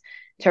approaches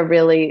to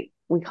really,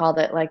 we called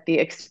it like the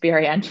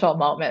experiential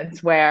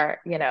moments where,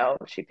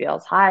 she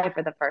feels high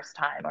for the first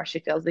time, or she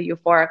feels the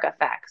euphoric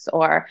effects,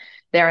 or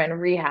they're in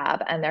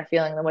rehab and they're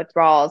feeling the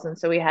withdrawals. And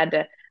so we had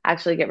to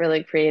actually get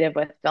really creative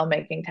with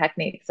filmmaking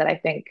techniques that I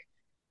think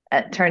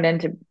turned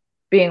into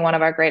being one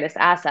of our greatest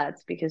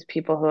assets because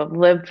people who have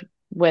lived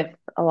with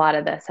a lot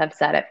of this have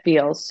said it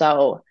feels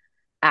so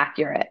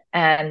accurate.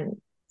 And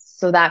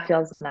so that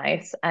feels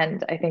nice.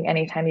 And I think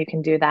anytime you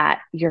can do that,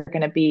 you're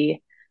going to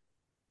be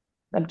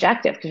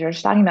objective because you're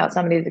just talking about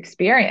somebody's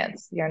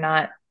experience. You're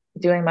not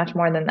doing much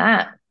more than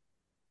that.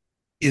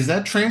 Is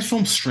that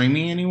Transfilm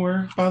streaming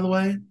anywhere, by the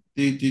way?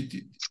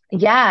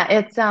 Yeah,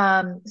 it's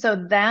so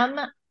them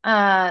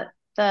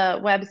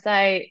the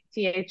website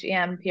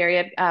THEM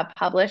period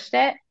published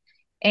it,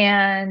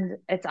 and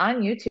it's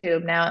on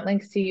YouTube now. It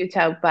links to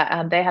YouTube,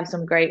 but they have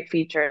some great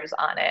features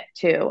on it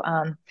too.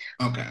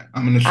 Okay,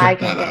 I'm gonna I check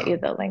can that get you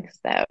out. the links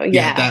though.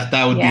 Yeah, Yeah,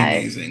 that would be yeah,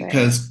 it's amazing great.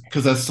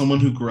 because as someone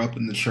who grew up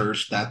in the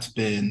church, that's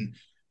been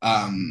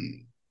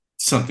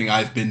something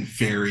I've been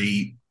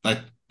very like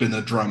been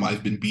a drum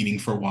I've been beating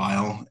for a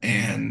while,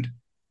 and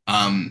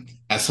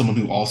as someone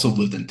who also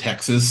lived in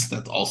Texas,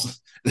 that's also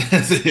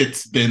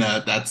it's been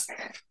a that's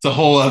it's a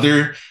whole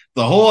other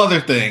the whole other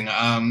thing.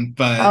 Oh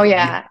But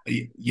yeah,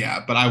 yeah,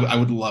 yeah, but I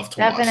would love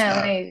to watch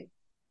that. definitely.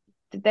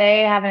 They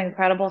have an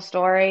incredible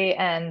story,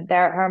 and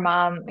her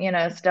mom,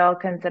 still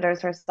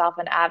considers herself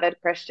an avid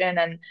Christian,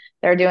 and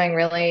they're doing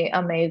really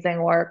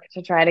amazing work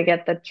to try to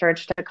get the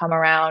church to come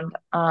around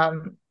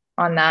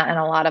on that and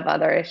a lot of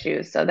other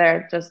issues. So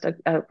they're just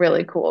a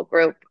really cool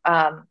group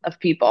of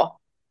people.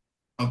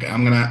 Okay,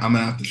 I'm gonna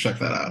have to check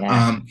that out.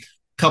 Yeah,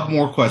 Couple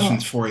more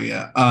questions cool. for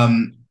you.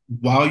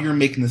 While you're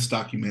making this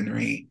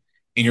documentary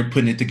and you're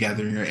putting it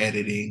together and you're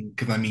editing,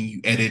 because I mean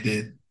you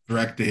edited,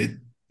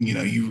 directed,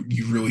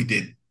 you really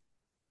did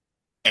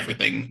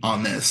everything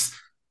on this.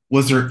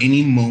 Was there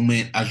any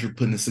moment as you're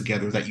putting this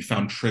together that you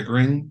found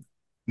triggering?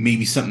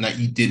 Maybe something that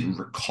you didn't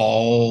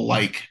recall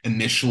like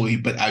initially,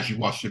 but as you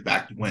watched it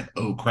back, you went,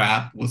 "Oh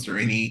crap!" Was there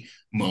any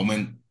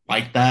moment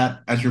like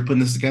that as you're putting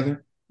this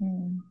together?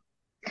 Hmm.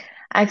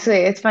 Actually,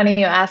 it's funny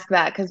you ask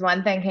that because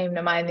one thing came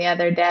to mind the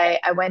other day.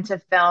 I went to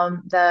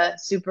film the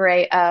Super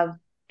 8 of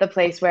the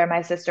place where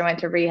my sister went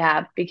to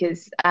rehab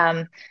because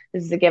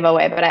this is a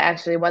giveaway, but I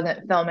actually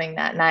wasn't filming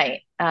that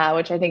night,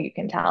 which I think you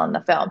can tell in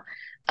the film.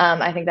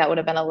 I think that would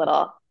have been a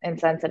little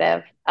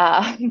insensitive,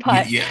 Yeah,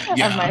 but yeah,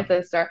 of my yeah.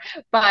 sister.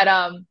 But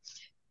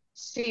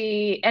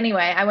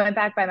anyway, I went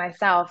back by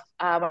myself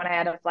when I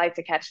had a flight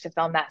to catch to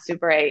film that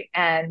Super 8.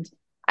 And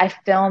I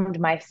filmed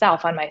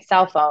myself on my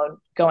cell phone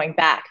going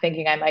back,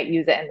 thinking I might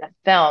use it in the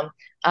film.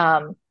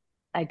 Um,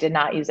 I did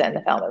not use it in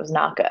the film. It was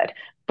not good.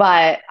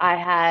 But I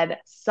had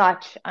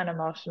such an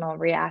emotional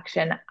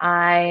reaction.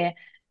 I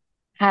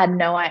had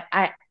no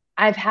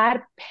I've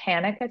had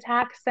panic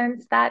attacks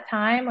since that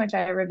time, which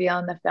I reveal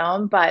in the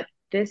film, but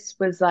this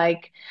was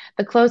like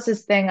the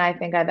closest thing I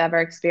think I've ever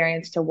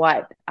experienced to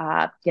what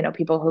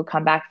people who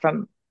come back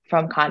from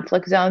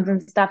conflict zones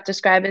and stuff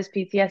describe as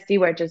PTSD,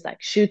 where it just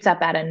like shoots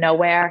up out of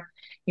nowhere.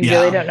 You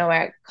really Yeah. don't know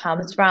where it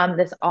comes from.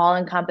 This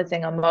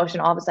all-encompassing emotion,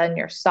 all of a sudden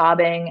you're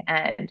sobbing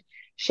and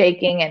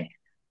shaking, and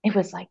it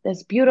was like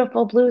this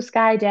beautiful blue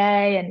sky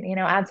day, and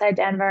outside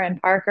Denver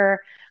and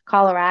Parker,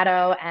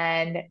 Colorado.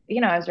 And,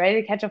 I was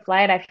ready to catch a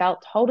flight. I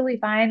felt totally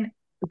fine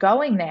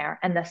going there.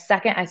 And the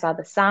second I saw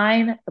the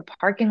sign, the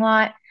parking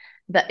lot,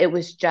 that it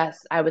was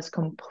just, I was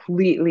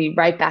completely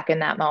right back in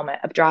that moment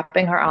of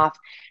dropping her off.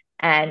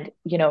 And,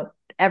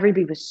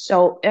 everybody's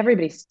still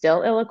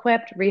ill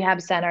equipped.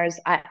 Rehab centers,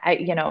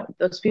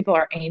 those people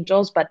are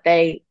angels, but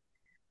they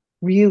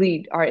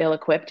really are ill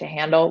equipped to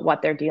handle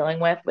what they're dealing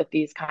with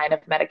these kind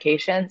of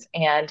medications.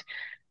 And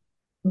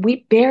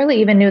we barely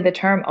even knew the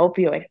term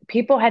opioid.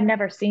 People had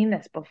never seen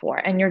this before.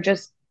 And you're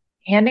just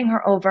handing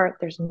her over.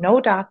 There's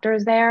no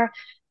doctors there.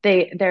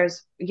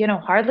 There's,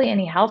 hardly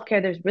any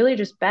healthcare. There's really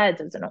just beds.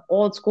 It's an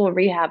old school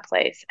rehab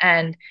place.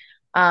 And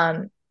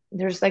um,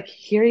 there's like,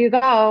 here you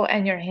go.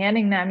 And you're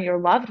handing them your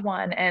loved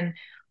one and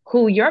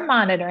who you're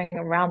monitoring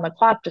around the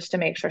clock just to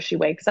make sure she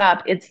wakes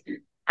up. It's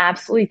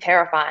absolutely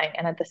terrifying.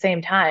 And at the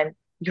same time,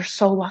 you're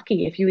so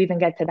lucky if you even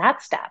get to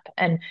that step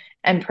and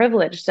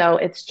privileged. So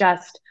it's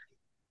just,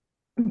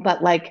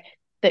 but like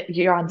that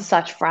you're on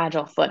such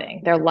fragile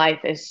footing. Their life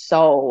is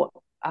so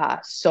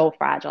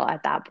fragile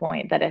at that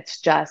point that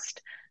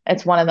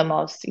it's one of the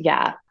most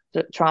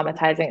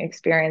traumatizing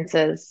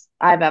experiences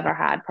I've ever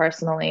had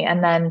personally.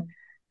 And then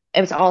it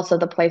was also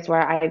the place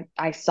where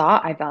I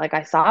felt like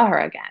I saw her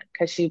again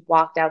because she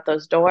walked out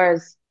those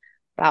doors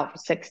about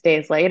 6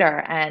 days later,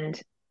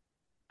 and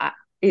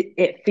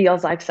it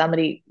feels like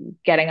somebody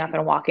getting up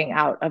and walking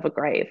out of a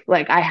grave.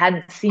 Like I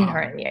hadn't seen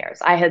her Um, in years.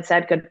 I had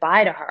said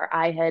goodbye to her.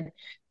 I had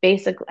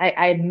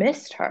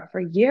missed her for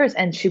years,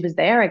 and she was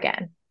there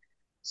again.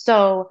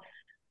 So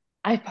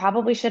I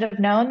probably should have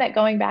known that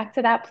going back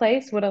to that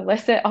place would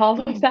elicit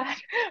all of that.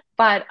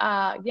 But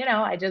I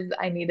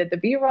needed the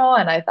B-roll,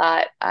 and I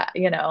thought,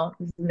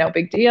 no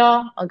big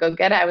deal. I'll go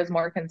get it. I was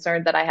more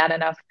concerned that I had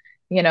enough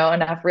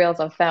reels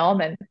of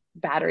film and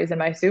batteries in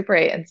my Super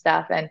 8 and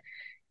stuff. And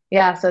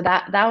yeah, so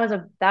that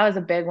was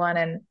a big one,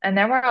 and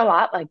there were a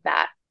lot like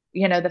that.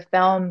 The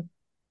film,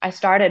 I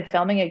started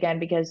filming again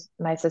because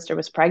my sister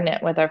was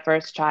pregnant with her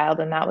first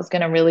child, and that was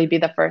going to really be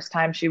the first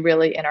time she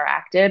really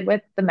interacted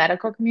with the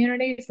medical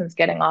community since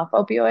getting off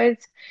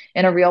opioids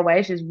in a real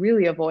way. She's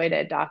really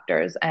avoided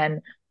doctors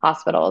and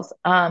hospitals.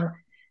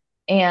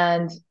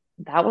 And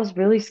that was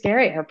really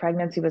scary. Her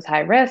pregnancy was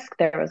high risk.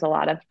 There was a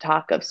lot of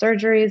talk of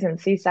surgeries and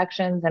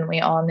C-sections, and we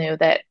all knew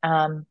that,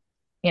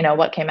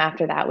 what came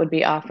after that would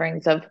be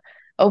offerings of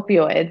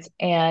opioids.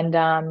 And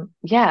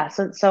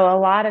so a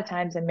lot of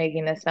times in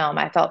making this film,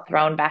 I felt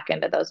thrown back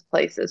into those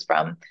places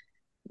from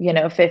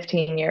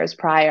 15 years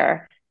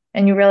prior.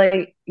 And you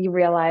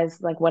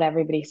realize like what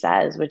everybody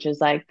says, which is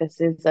like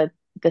this is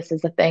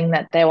a thing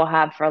that they will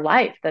have for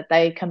life, that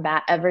they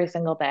combat every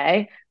single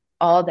day,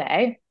 all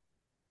day.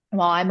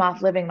 While I'm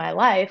off living my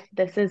life,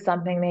 this is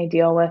something they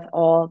deal with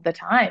all the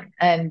time.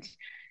 And,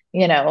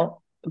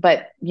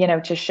 but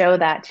to show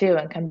that too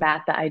and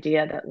combat the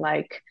idea that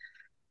like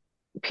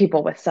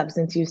people with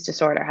substance use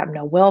disorder have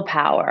no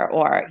willpower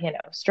or,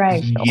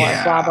 strength or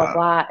blah, blah, Yeah,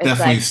 blah. It's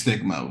definitely like,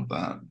 stigma with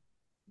that.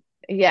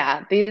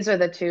 yeah, these are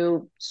the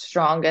two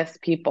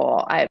strongest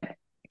people I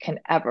can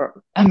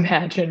ever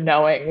imagine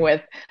knowing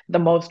with the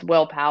most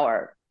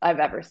willpower I've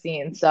ever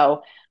seen.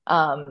 So,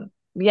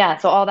 yeah,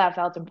 so all that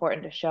felt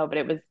important to show, but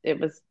it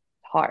was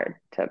hard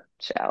to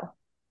show.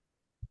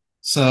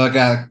 So I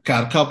got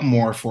a couple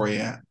more for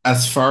you.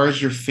 As far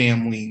as your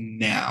family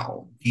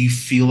now, do you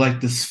feel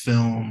like this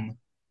film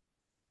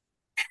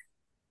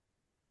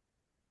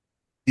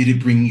did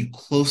it bring you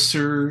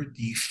closer?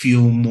 Do you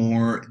feel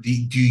more? Do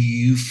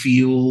you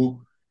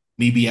feel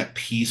maybe at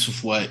peace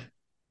with what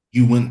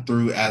you went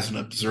through as an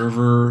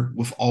observer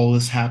with all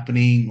this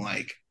happening?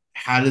 Like,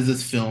 how does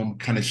this film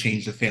kind of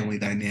change the family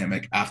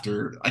dynamic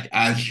after, like,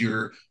 as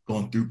you're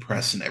going through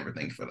press and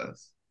everything for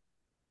this?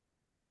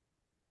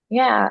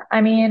 Yeah,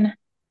 I mean,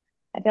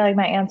 I feel like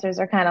my answers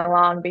are kind of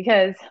long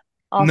because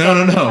No, also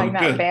no, when we're talking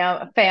no.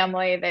 about Good.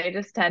 family, they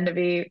just tend to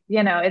be,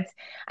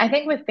 I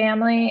think with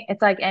family,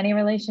 it's like any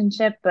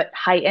relationship, but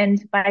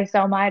heightened by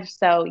so much.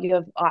 So you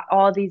have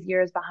all these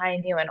years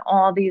behind you and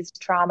all these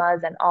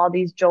traumas and all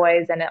these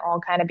joys, and it all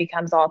kind of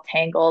becomes all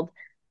tangled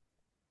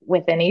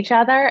within each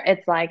other.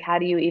 It's like, how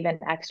do you even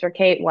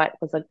extricate what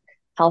was a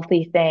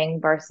healthy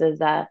thing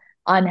versus a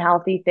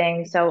unhealthy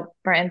thing? So,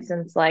 for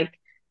instance, like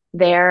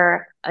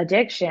their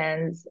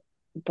addictions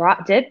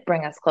did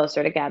bring us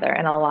closer together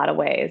in a lot of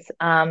ways.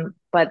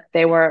 But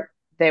they were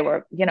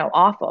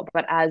awful.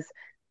 But as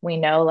we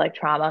know, like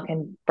trauma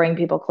can bring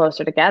people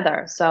closer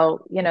together.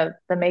 So,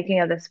 the making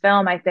of this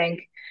film, I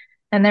think.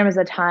 And there was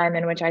a time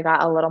in which I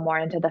got a little more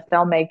into the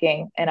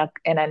filmmaking in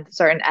a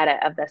certain edit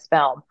of this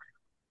film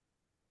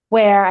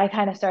where I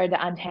kind of started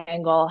to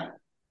untangle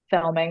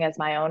filming as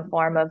my own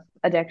form of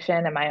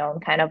addiction and my own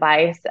kind of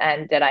vice.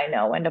 And did I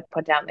know when to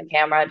put down the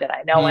camera? Did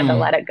I know when to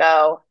let Hmm. it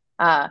go?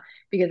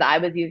 Because I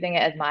was using it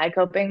as my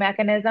coping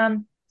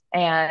mechanism.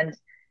 And,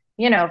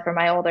 for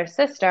my older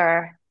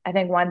sister, I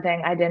think one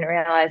thing I didn't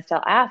realize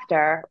till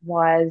after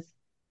was,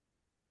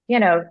 you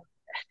know,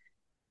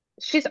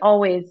 she's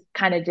always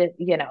kind of just,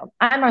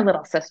 I'm her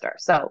little sister.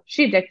 So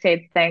she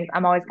dictates things.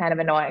 I'm always kind of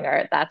annoying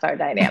her. That's our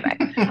dynamic.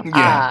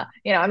 Yeah.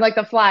 I'm like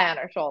the fly on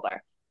her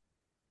shoulder,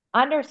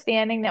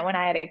 understanding that when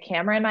I had a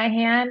camera in my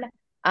hand,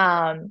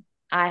 I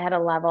had a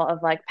level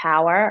of like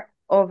power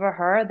over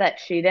her that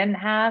she didn't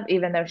have,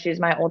 even though she's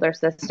my older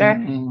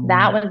sister.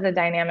 That Mm. was the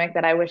dynamic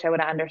that I wish I would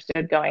have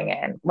understood going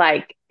in.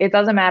 Like, it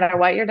doesn't matter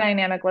what your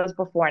dynamic was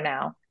before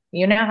now.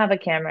 You now have a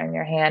camera in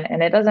your hand,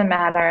 and it doesn't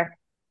matter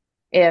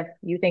if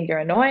you think you're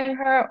annoying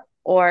her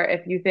or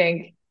if you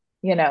think,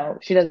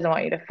 she doesn't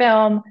want you to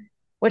film,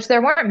 which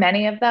there weren't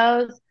many of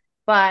those.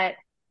 But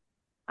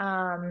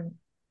um,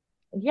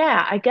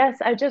 yeah, I guess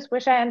I just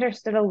wish I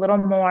understood a little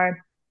more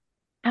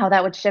how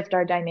that would shift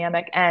our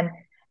dynamic and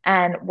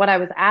what I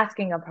was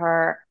asking of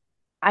her.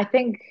 I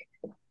think,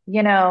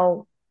 you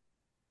know,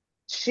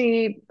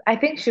 I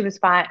think she was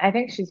fine. I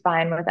think she's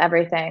fine with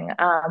everything.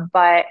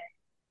 But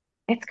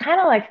it's kind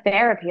of like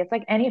therapy. It's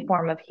like any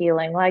form of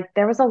healing. Like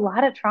there was a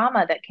lot of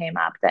trauma that came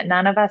up that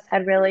none of us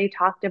had really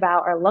talked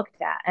about or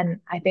looked at.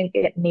 And I think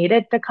it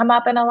needed to come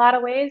up in a lot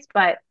of ways,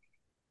 but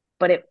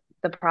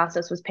the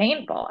process was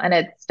painful and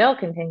it still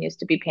continues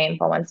to be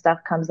painful when stuff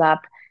comes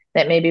up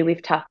that maybe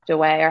we've tucked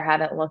away or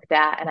haven't looked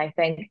at. And I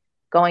think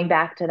going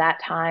back to that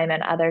time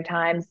and other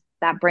times,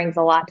 that brings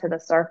a lot to the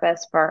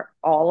surface for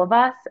all of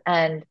us.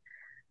 And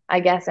I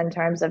guess in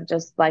terms of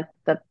just like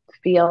the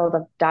field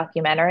of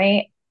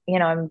documentary,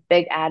 I'm a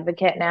big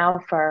advocate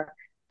now for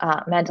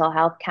mental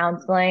health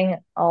counseling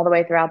all the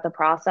way throughout the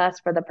process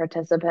for the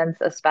participants,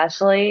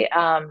 especially.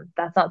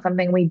 That's not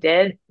something we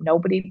did.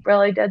 Nobody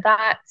really did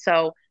that.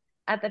 So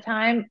at the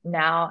time,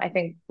 now I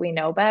think we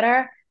know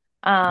better.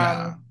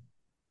 Yeah. Um,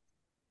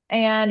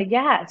 and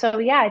yeah, so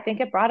yeah, I think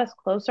it brought us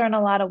closer in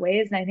a lot of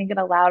ways. And I think it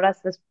allowed us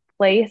this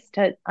place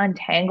to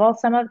untangle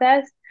some of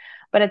this.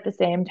 But at the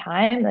same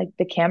time, like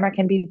the camera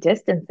can be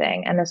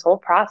distancing and this whole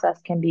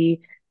process can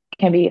be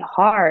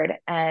hard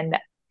and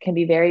can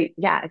be very,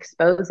 yeah,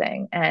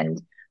 exposing.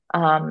 And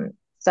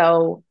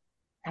so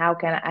how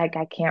can I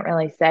can't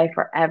really say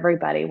for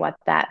everybody what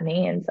that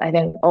means. I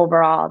think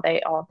overall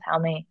they all tell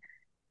me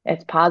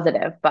it's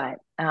positive, but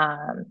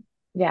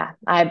yeah,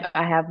 I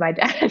have my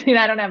I mean,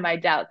 I don't have my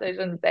doubts. I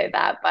shouldn't say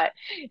that, but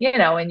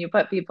when you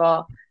put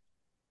people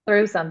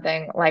through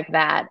something like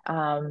that,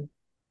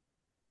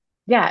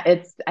 yeah,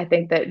 I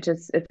think that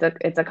just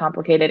it's a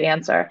complicated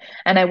answer.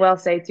 And I will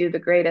say too, the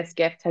greatest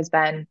gift has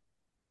been,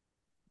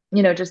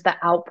 just the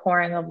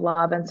outpouring of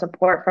love and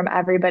support from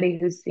everybody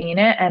who's seen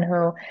it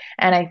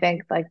and I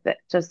think like that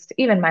just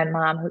even my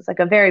mom, who's like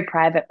a very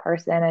private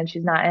person and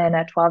she's not in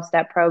a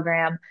 12-step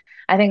program.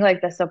 I think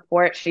like the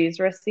support she's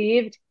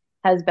received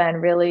has been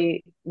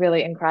really,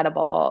 really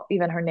incredible.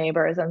 Even her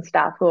neighbors and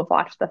stuff who have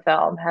watched the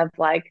film have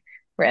like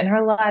written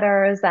her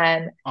letters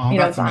and, Oh,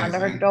 that's gone to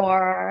her amazing.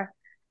 door.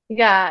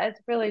 Yeah, it's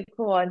really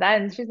cool. And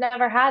then she's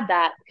never had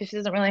that because she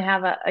doesn't really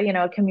have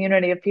a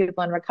community of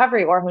people in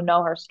recovery or who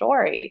know her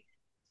story.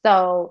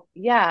 So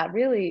yeah,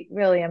 really,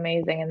 really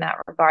amazing in that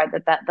regard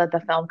that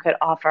the film could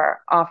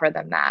offer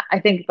them that. I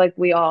think like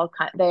they all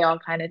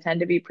kind of tend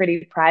to be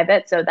pretty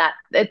private, so that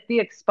it's the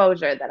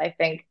exposure that I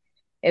think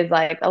is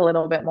like a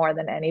little bit more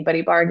than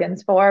anybody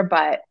bargains for,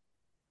 but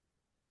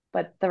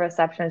the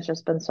reception has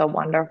just been so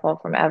wonderful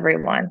from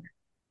everyone.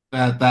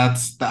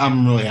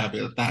 I'm really happy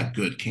that that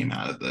good came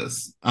out of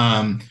this.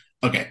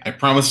 Okay, I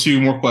promise two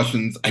more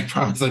questions. I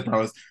promise, I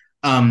promise.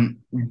 Um,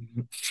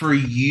 for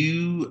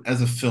you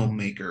as a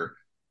filmmaker,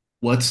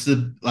 what's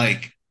the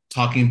like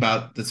talking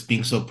about this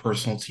being so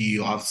personal to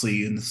you,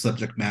 obviously in the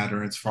subject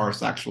matter as far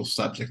as the actual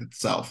subject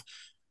itself?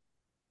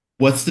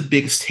 What's the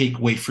biggest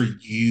takeaway for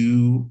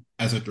you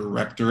as a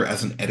director,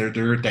 as an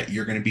editor, that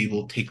you're going to be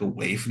able to take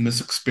away from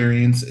this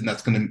experience, and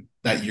that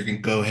you're going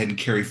to go ahead and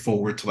carry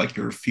forward to like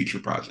your future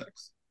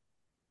projects?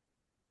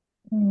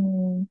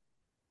 Mm,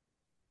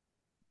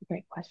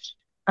 great question.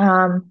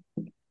 Um,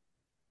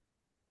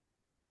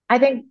 I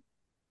think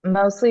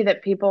mostly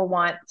that people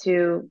want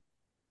to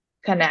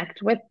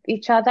connect with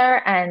each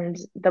other, and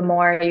the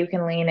more you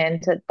can lean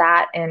into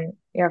that in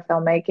your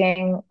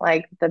filmmaking,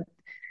 like the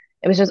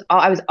it was just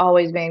I was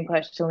always being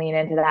pushed to lean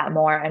into that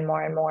more and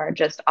more and more,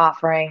 just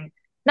offering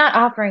not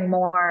offering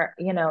more,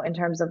 in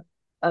terms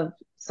of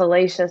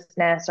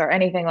salaciousness or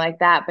anything like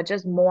that, but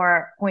just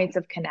more points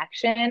of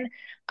connection.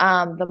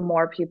 The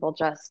more people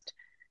just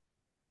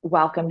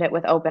welcomed it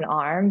with open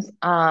arms,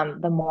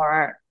 the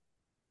more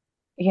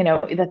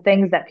the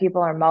things that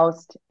people are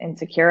most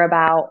insecure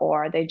about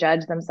or they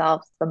judge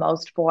themselves the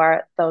most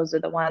for, those are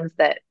the ones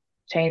that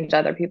change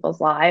other people's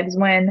lives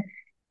when,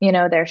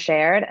 they're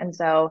shared. And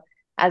so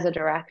as a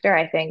director,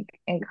 I think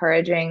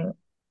encouraging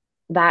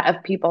that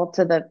of people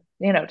to the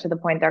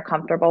point they're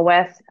comfortable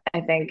with,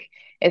 I think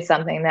is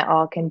something that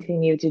I'll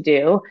continue to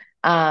do.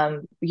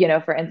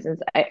 For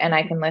instance, and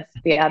I can list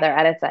the other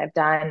edits I've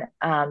done.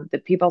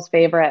 The people's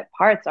favorite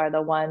parts are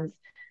the ones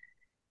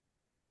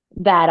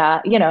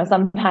that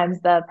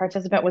sometimes the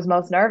participant was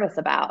most nervous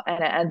about,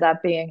 and it ends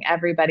up being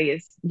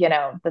everybody's,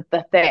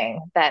 the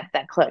thing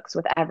that clicks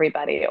with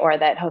everybody or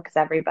that hooks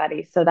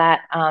everybody. So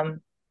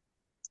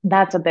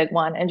that's a big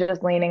one. And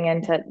just leaning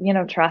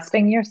into,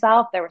 trusting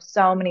yourself. There were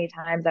so many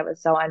times I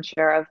was so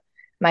unsure of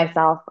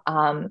myself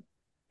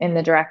in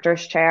the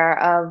director's chair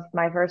of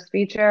my first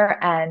feature.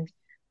 And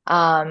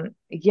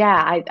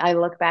yeah, I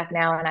look back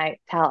now and I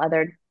tell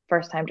other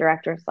first time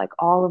directors, like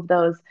all of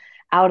those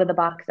out of the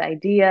box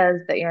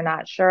ideas that you're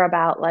not sure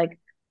about, like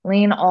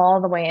lean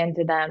all the way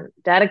into them,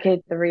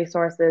 dedicate the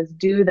resources,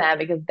 do them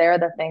because they're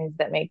the things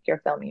that make your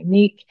film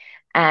unique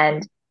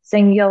and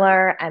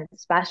singular and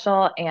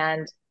special.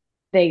 And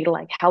they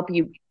like help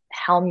you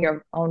helm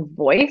your own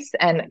voice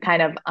and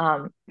kind of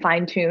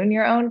fine tune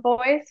your own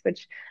voice,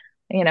 which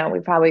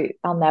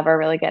I'll never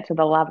really get to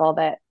the level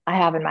that I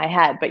have in my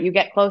head, but you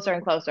get closer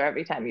and closer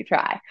every time you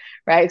try,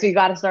 right? So you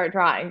got to start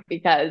trying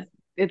because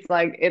it's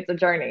like it's a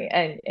journey,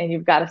 and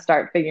you've got to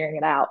start figuring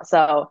it out.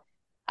 So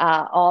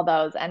all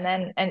those, and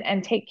then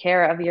and take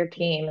care of your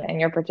team and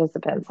your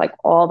participants like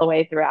all the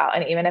way throughout,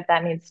 and even if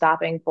that means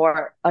stopping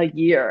for a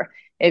year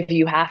if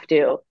you have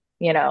to,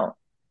 you know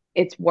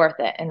it's worth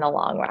it in the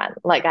long run.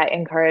 Like I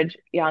encourage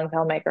young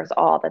filmmakers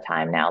all the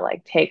time now,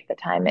 like take the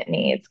time it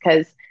needs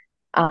because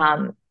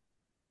um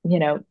you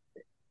know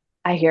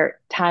I hear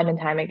time and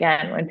time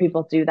again when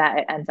people do that,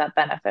 it ends up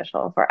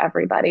beneficial for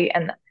everybody.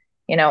 And,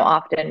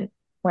 often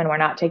when we're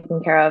not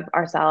taking care of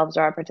ourselves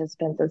or our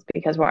participants is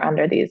because we're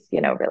under these,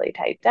 really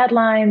tight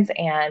deadlines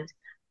and,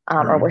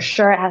 or we're True.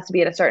 sure it has to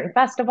be at a certain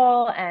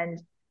festival.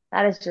 And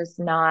that is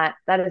not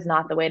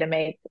the way to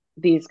make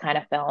these kind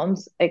of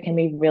films. It can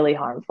be really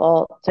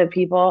harmful to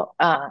people.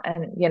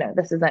 And,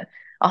 this isn't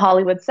a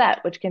Hollywood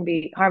set, which can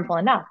be harmful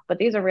enough, but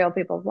these are real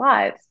people's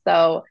lives.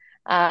 So,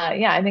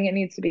 yeah, I think it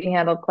needs to be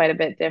handled quite a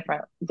bit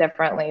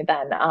differently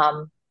than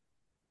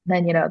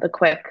the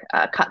quick,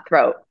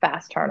 cutthroat,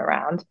 fast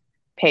turnaround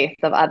pace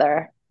of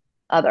other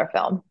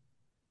film.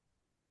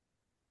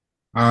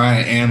 All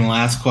right, and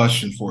last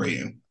question for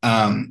you.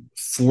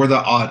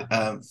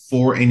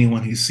 For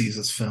anyone who sees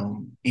this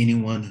film,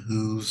 anyone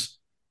who's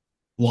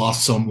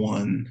lost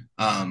someone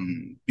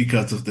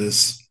because of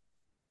this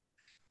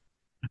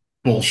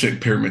bullshit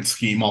pyramid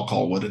scheme, I'll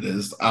call it what it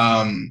is.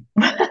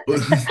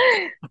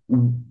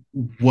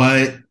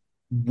 what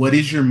what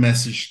is your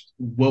message?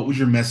 What would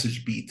your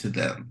message be to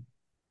them?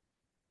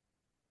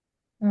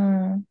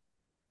 Mm.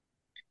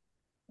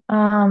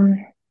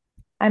 Um,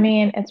 I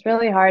mean, it's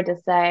really hard to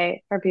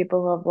say for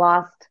people who have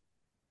lost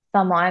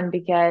someone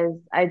because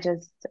I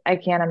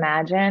can't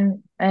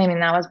imagine. I mean,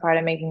 that was part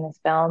of making this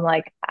film.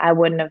 Like, I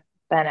wouldn't have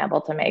been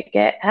able to make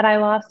it had I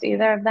lost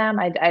either of them.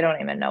 I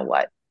don't even know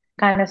what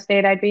kind of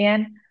state I'd be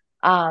in,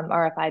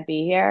 or if I'd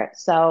be here.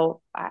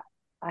 So I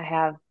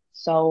have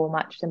so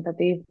much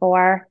sympathy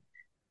for.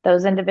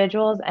 those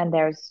individuals, and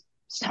there's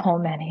so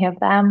many of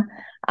them.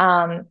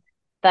 Um,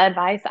 the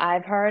advice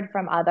I've heard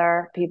from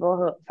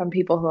people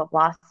who have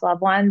lost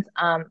loved ones,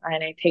 and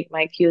I take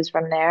my cues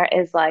from there,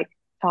 is like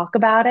talk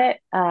about it,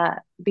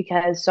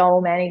 because so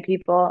many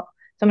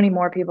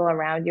more people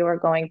around you are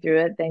going through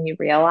it than you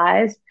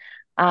realize.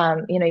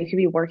 You could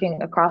be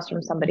working across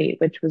from somebody,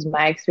 which was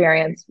my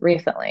experience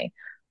recently,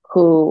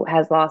 who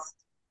has lost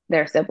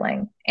their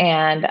sibling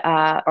and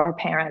or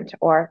parent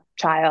or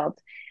child.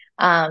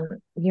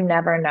 You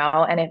never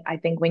know. And I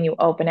think when you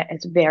open it,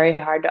 it's very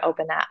hard to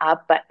open that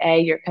up. But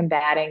you're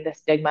combating the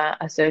stigma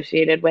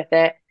associated with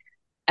it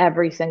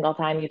every single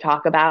time you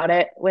talk about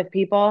it with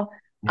people.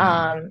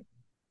 Yeah. Um,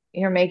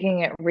 you're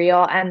making it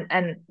real,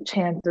 and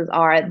chances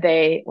are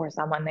they or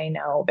someone they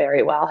know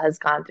very well has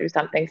gone through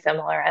something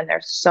similar, and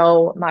there's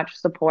so much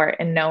support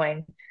in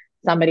knowing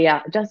somebody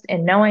else, just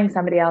in knowing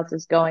somebody else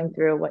is going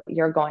through what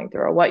you're going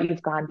through or what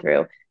you've gone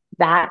through.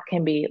 That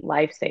can be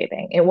life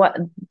saving.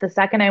 The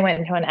second I went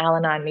into an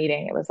Al-Anon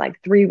meeting, it was like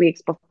 3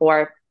 weeks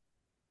before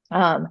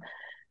um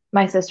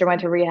my sister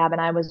went to rehab,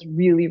 and I was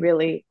really,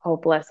 really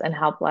hopeless and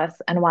helpless.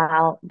 And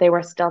while they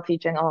were still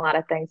teaching a lot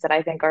of things that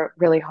I think are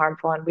really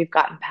harmful, and we've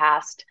gotten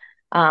past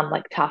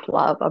like tough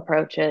love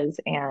approaches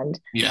and,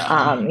 Yeah.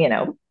 um, you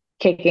know,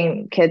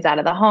 kicking kids out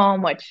of the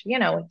home, which,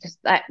 just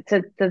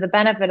to the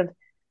benefit of,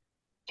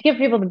 to give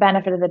people the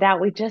benefit of the doubt,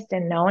 we just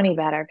didn't know any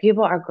better.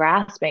 People are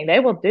grasping.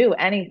 They will do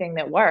anything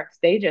that works.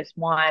 They just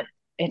want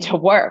it to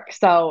work.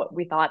 So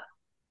we thought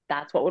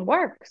that's what would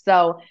work.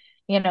 So,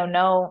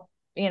 no,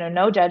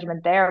 no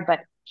judgment there,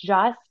 but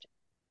just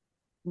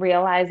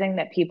realizing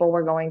that people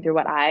were going through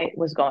what I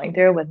was going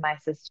through with my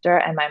sister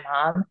and my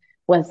mom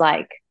was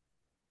like,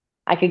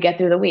 I could get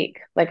through the week.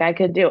 Like I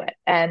could do it.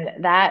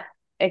 And that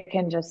it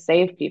can just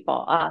save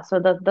people. So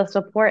the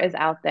support is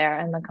out there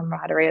and the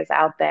camaraderie is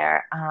out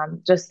there.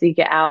 Just seek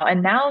it out.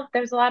 And now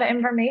there's a lot of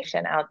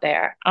information out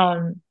there.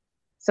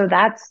 So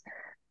that's,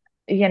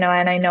 and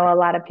I know a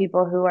lot of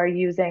people who are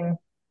using,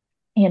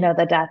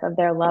 the death of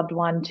their loved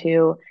one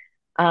to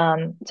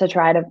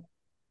try to,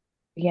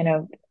 you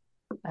know,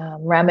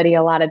 remedy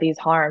a lot of these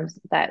harms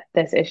that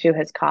this issue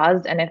has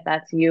caused. And if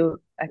that's you,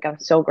 like I'm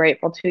so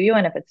grateful to you.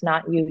 And if it's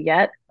not you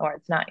yet, or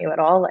it's not you at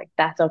all, like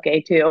that's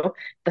okay too.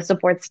 The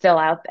support's still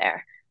out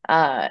there,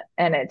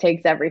 and it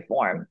takes every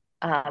form.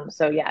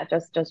 So yeah,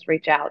 just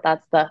reach out.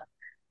 That's the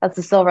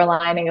silver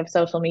lining of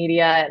social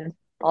media and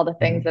all the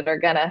things that are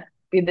gonna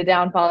be the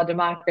downfall of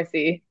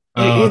democracy.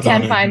 You Don't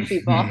can find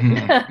people.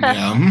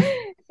 yeah.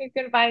 You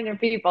can find your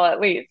people at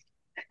least.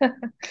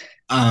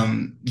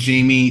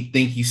 Jamie,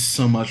 thank you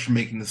so much for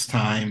making this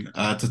time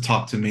to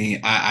talk to me.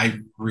 I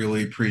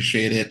really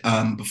appreciate it.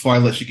 Before I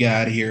let you get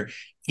out of here,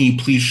 can you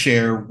please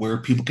share where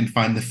people can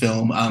find the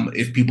film?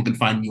 If people can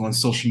find you on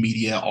social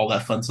media, all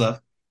that fun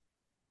stuff.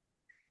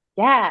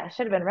 Yeah, I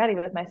should have been ready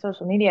with my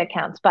social media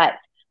accounts, but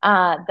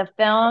the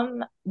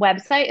film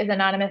website is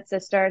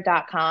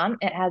anonymoussister.com.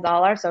 It has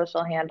all our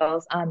social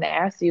handles on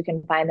there, so you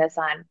can find us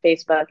on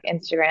Facebook,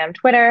 Instagram,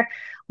 Twitter.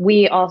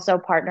 We also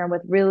partner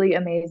with really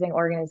amazing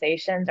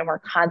organizations, and we're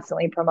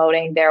constantly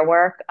promoting their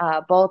work,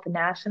 both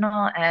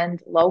national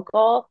and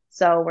local.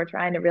 So we're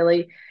trying to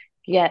really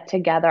get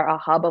together a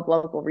hub of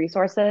local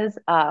resources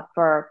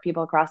for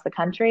people across the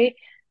country.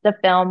 The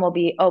film will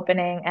be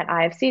opening at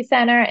IFC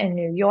Center in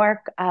New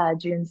York,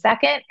 June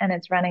 2nd, and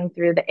it's running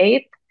through the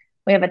 8th.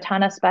 We have a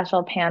ton of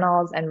special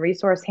panels and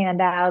resource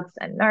handouts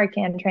and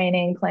Narcan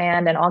training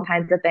planned and all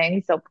kinds of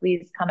things. So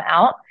please come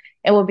out.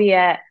 It will be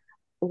at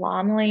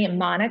Lomley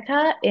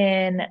Monica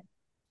in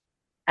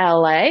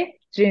LA,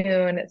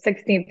 June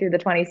 16th through the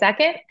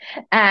 22nd,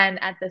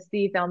 and at the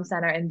C Film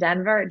Center in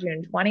Denver,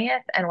 June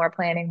 20th. And we're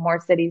planning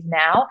more cities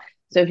now.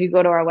 So if you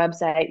go to our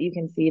website, you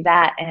can see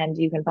that, and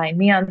you can find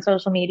me on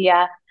social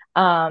media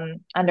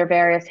under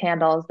various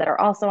handles that are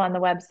also on the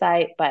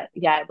website. But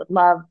yeah, I would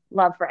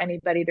love for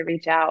anybody to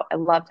reach out. I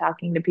love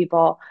talking to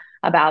people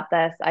about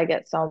this. I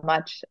get so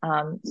much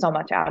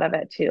out of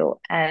it too.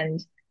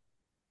 And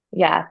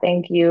yeah,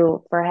 thank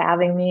you for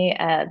having me.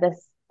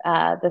 This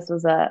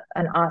was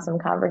an awesome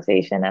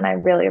conversation, and I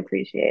really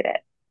appreciate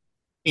it.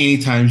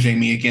 Anytime,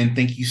 Jamie. Again,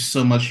 thank you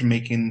so much for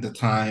making the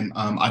time.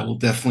 I will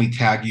definitely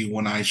tag you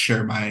when I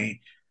share my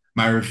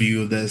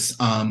review of this.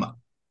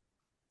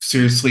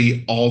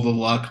 Seriously, all the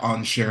luck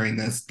on sharing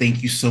this.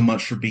 Thank you so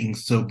much for being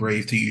so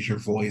brave to use your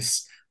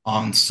voice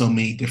on so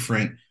many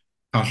different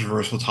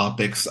controversial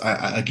topics.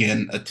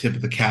 Again, a tip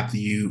of the cap to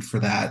you for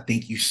that.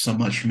 Thank you so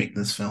much for making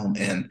this film,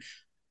 and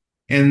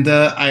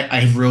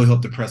I really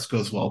hope the press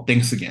goes well.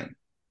 Thanks again.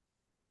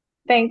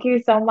 Thank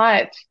you so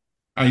much.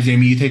 All right,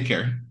 Jamie, you take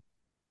care.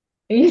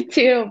 You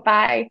too.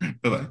 Bye.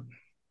 Bye bye.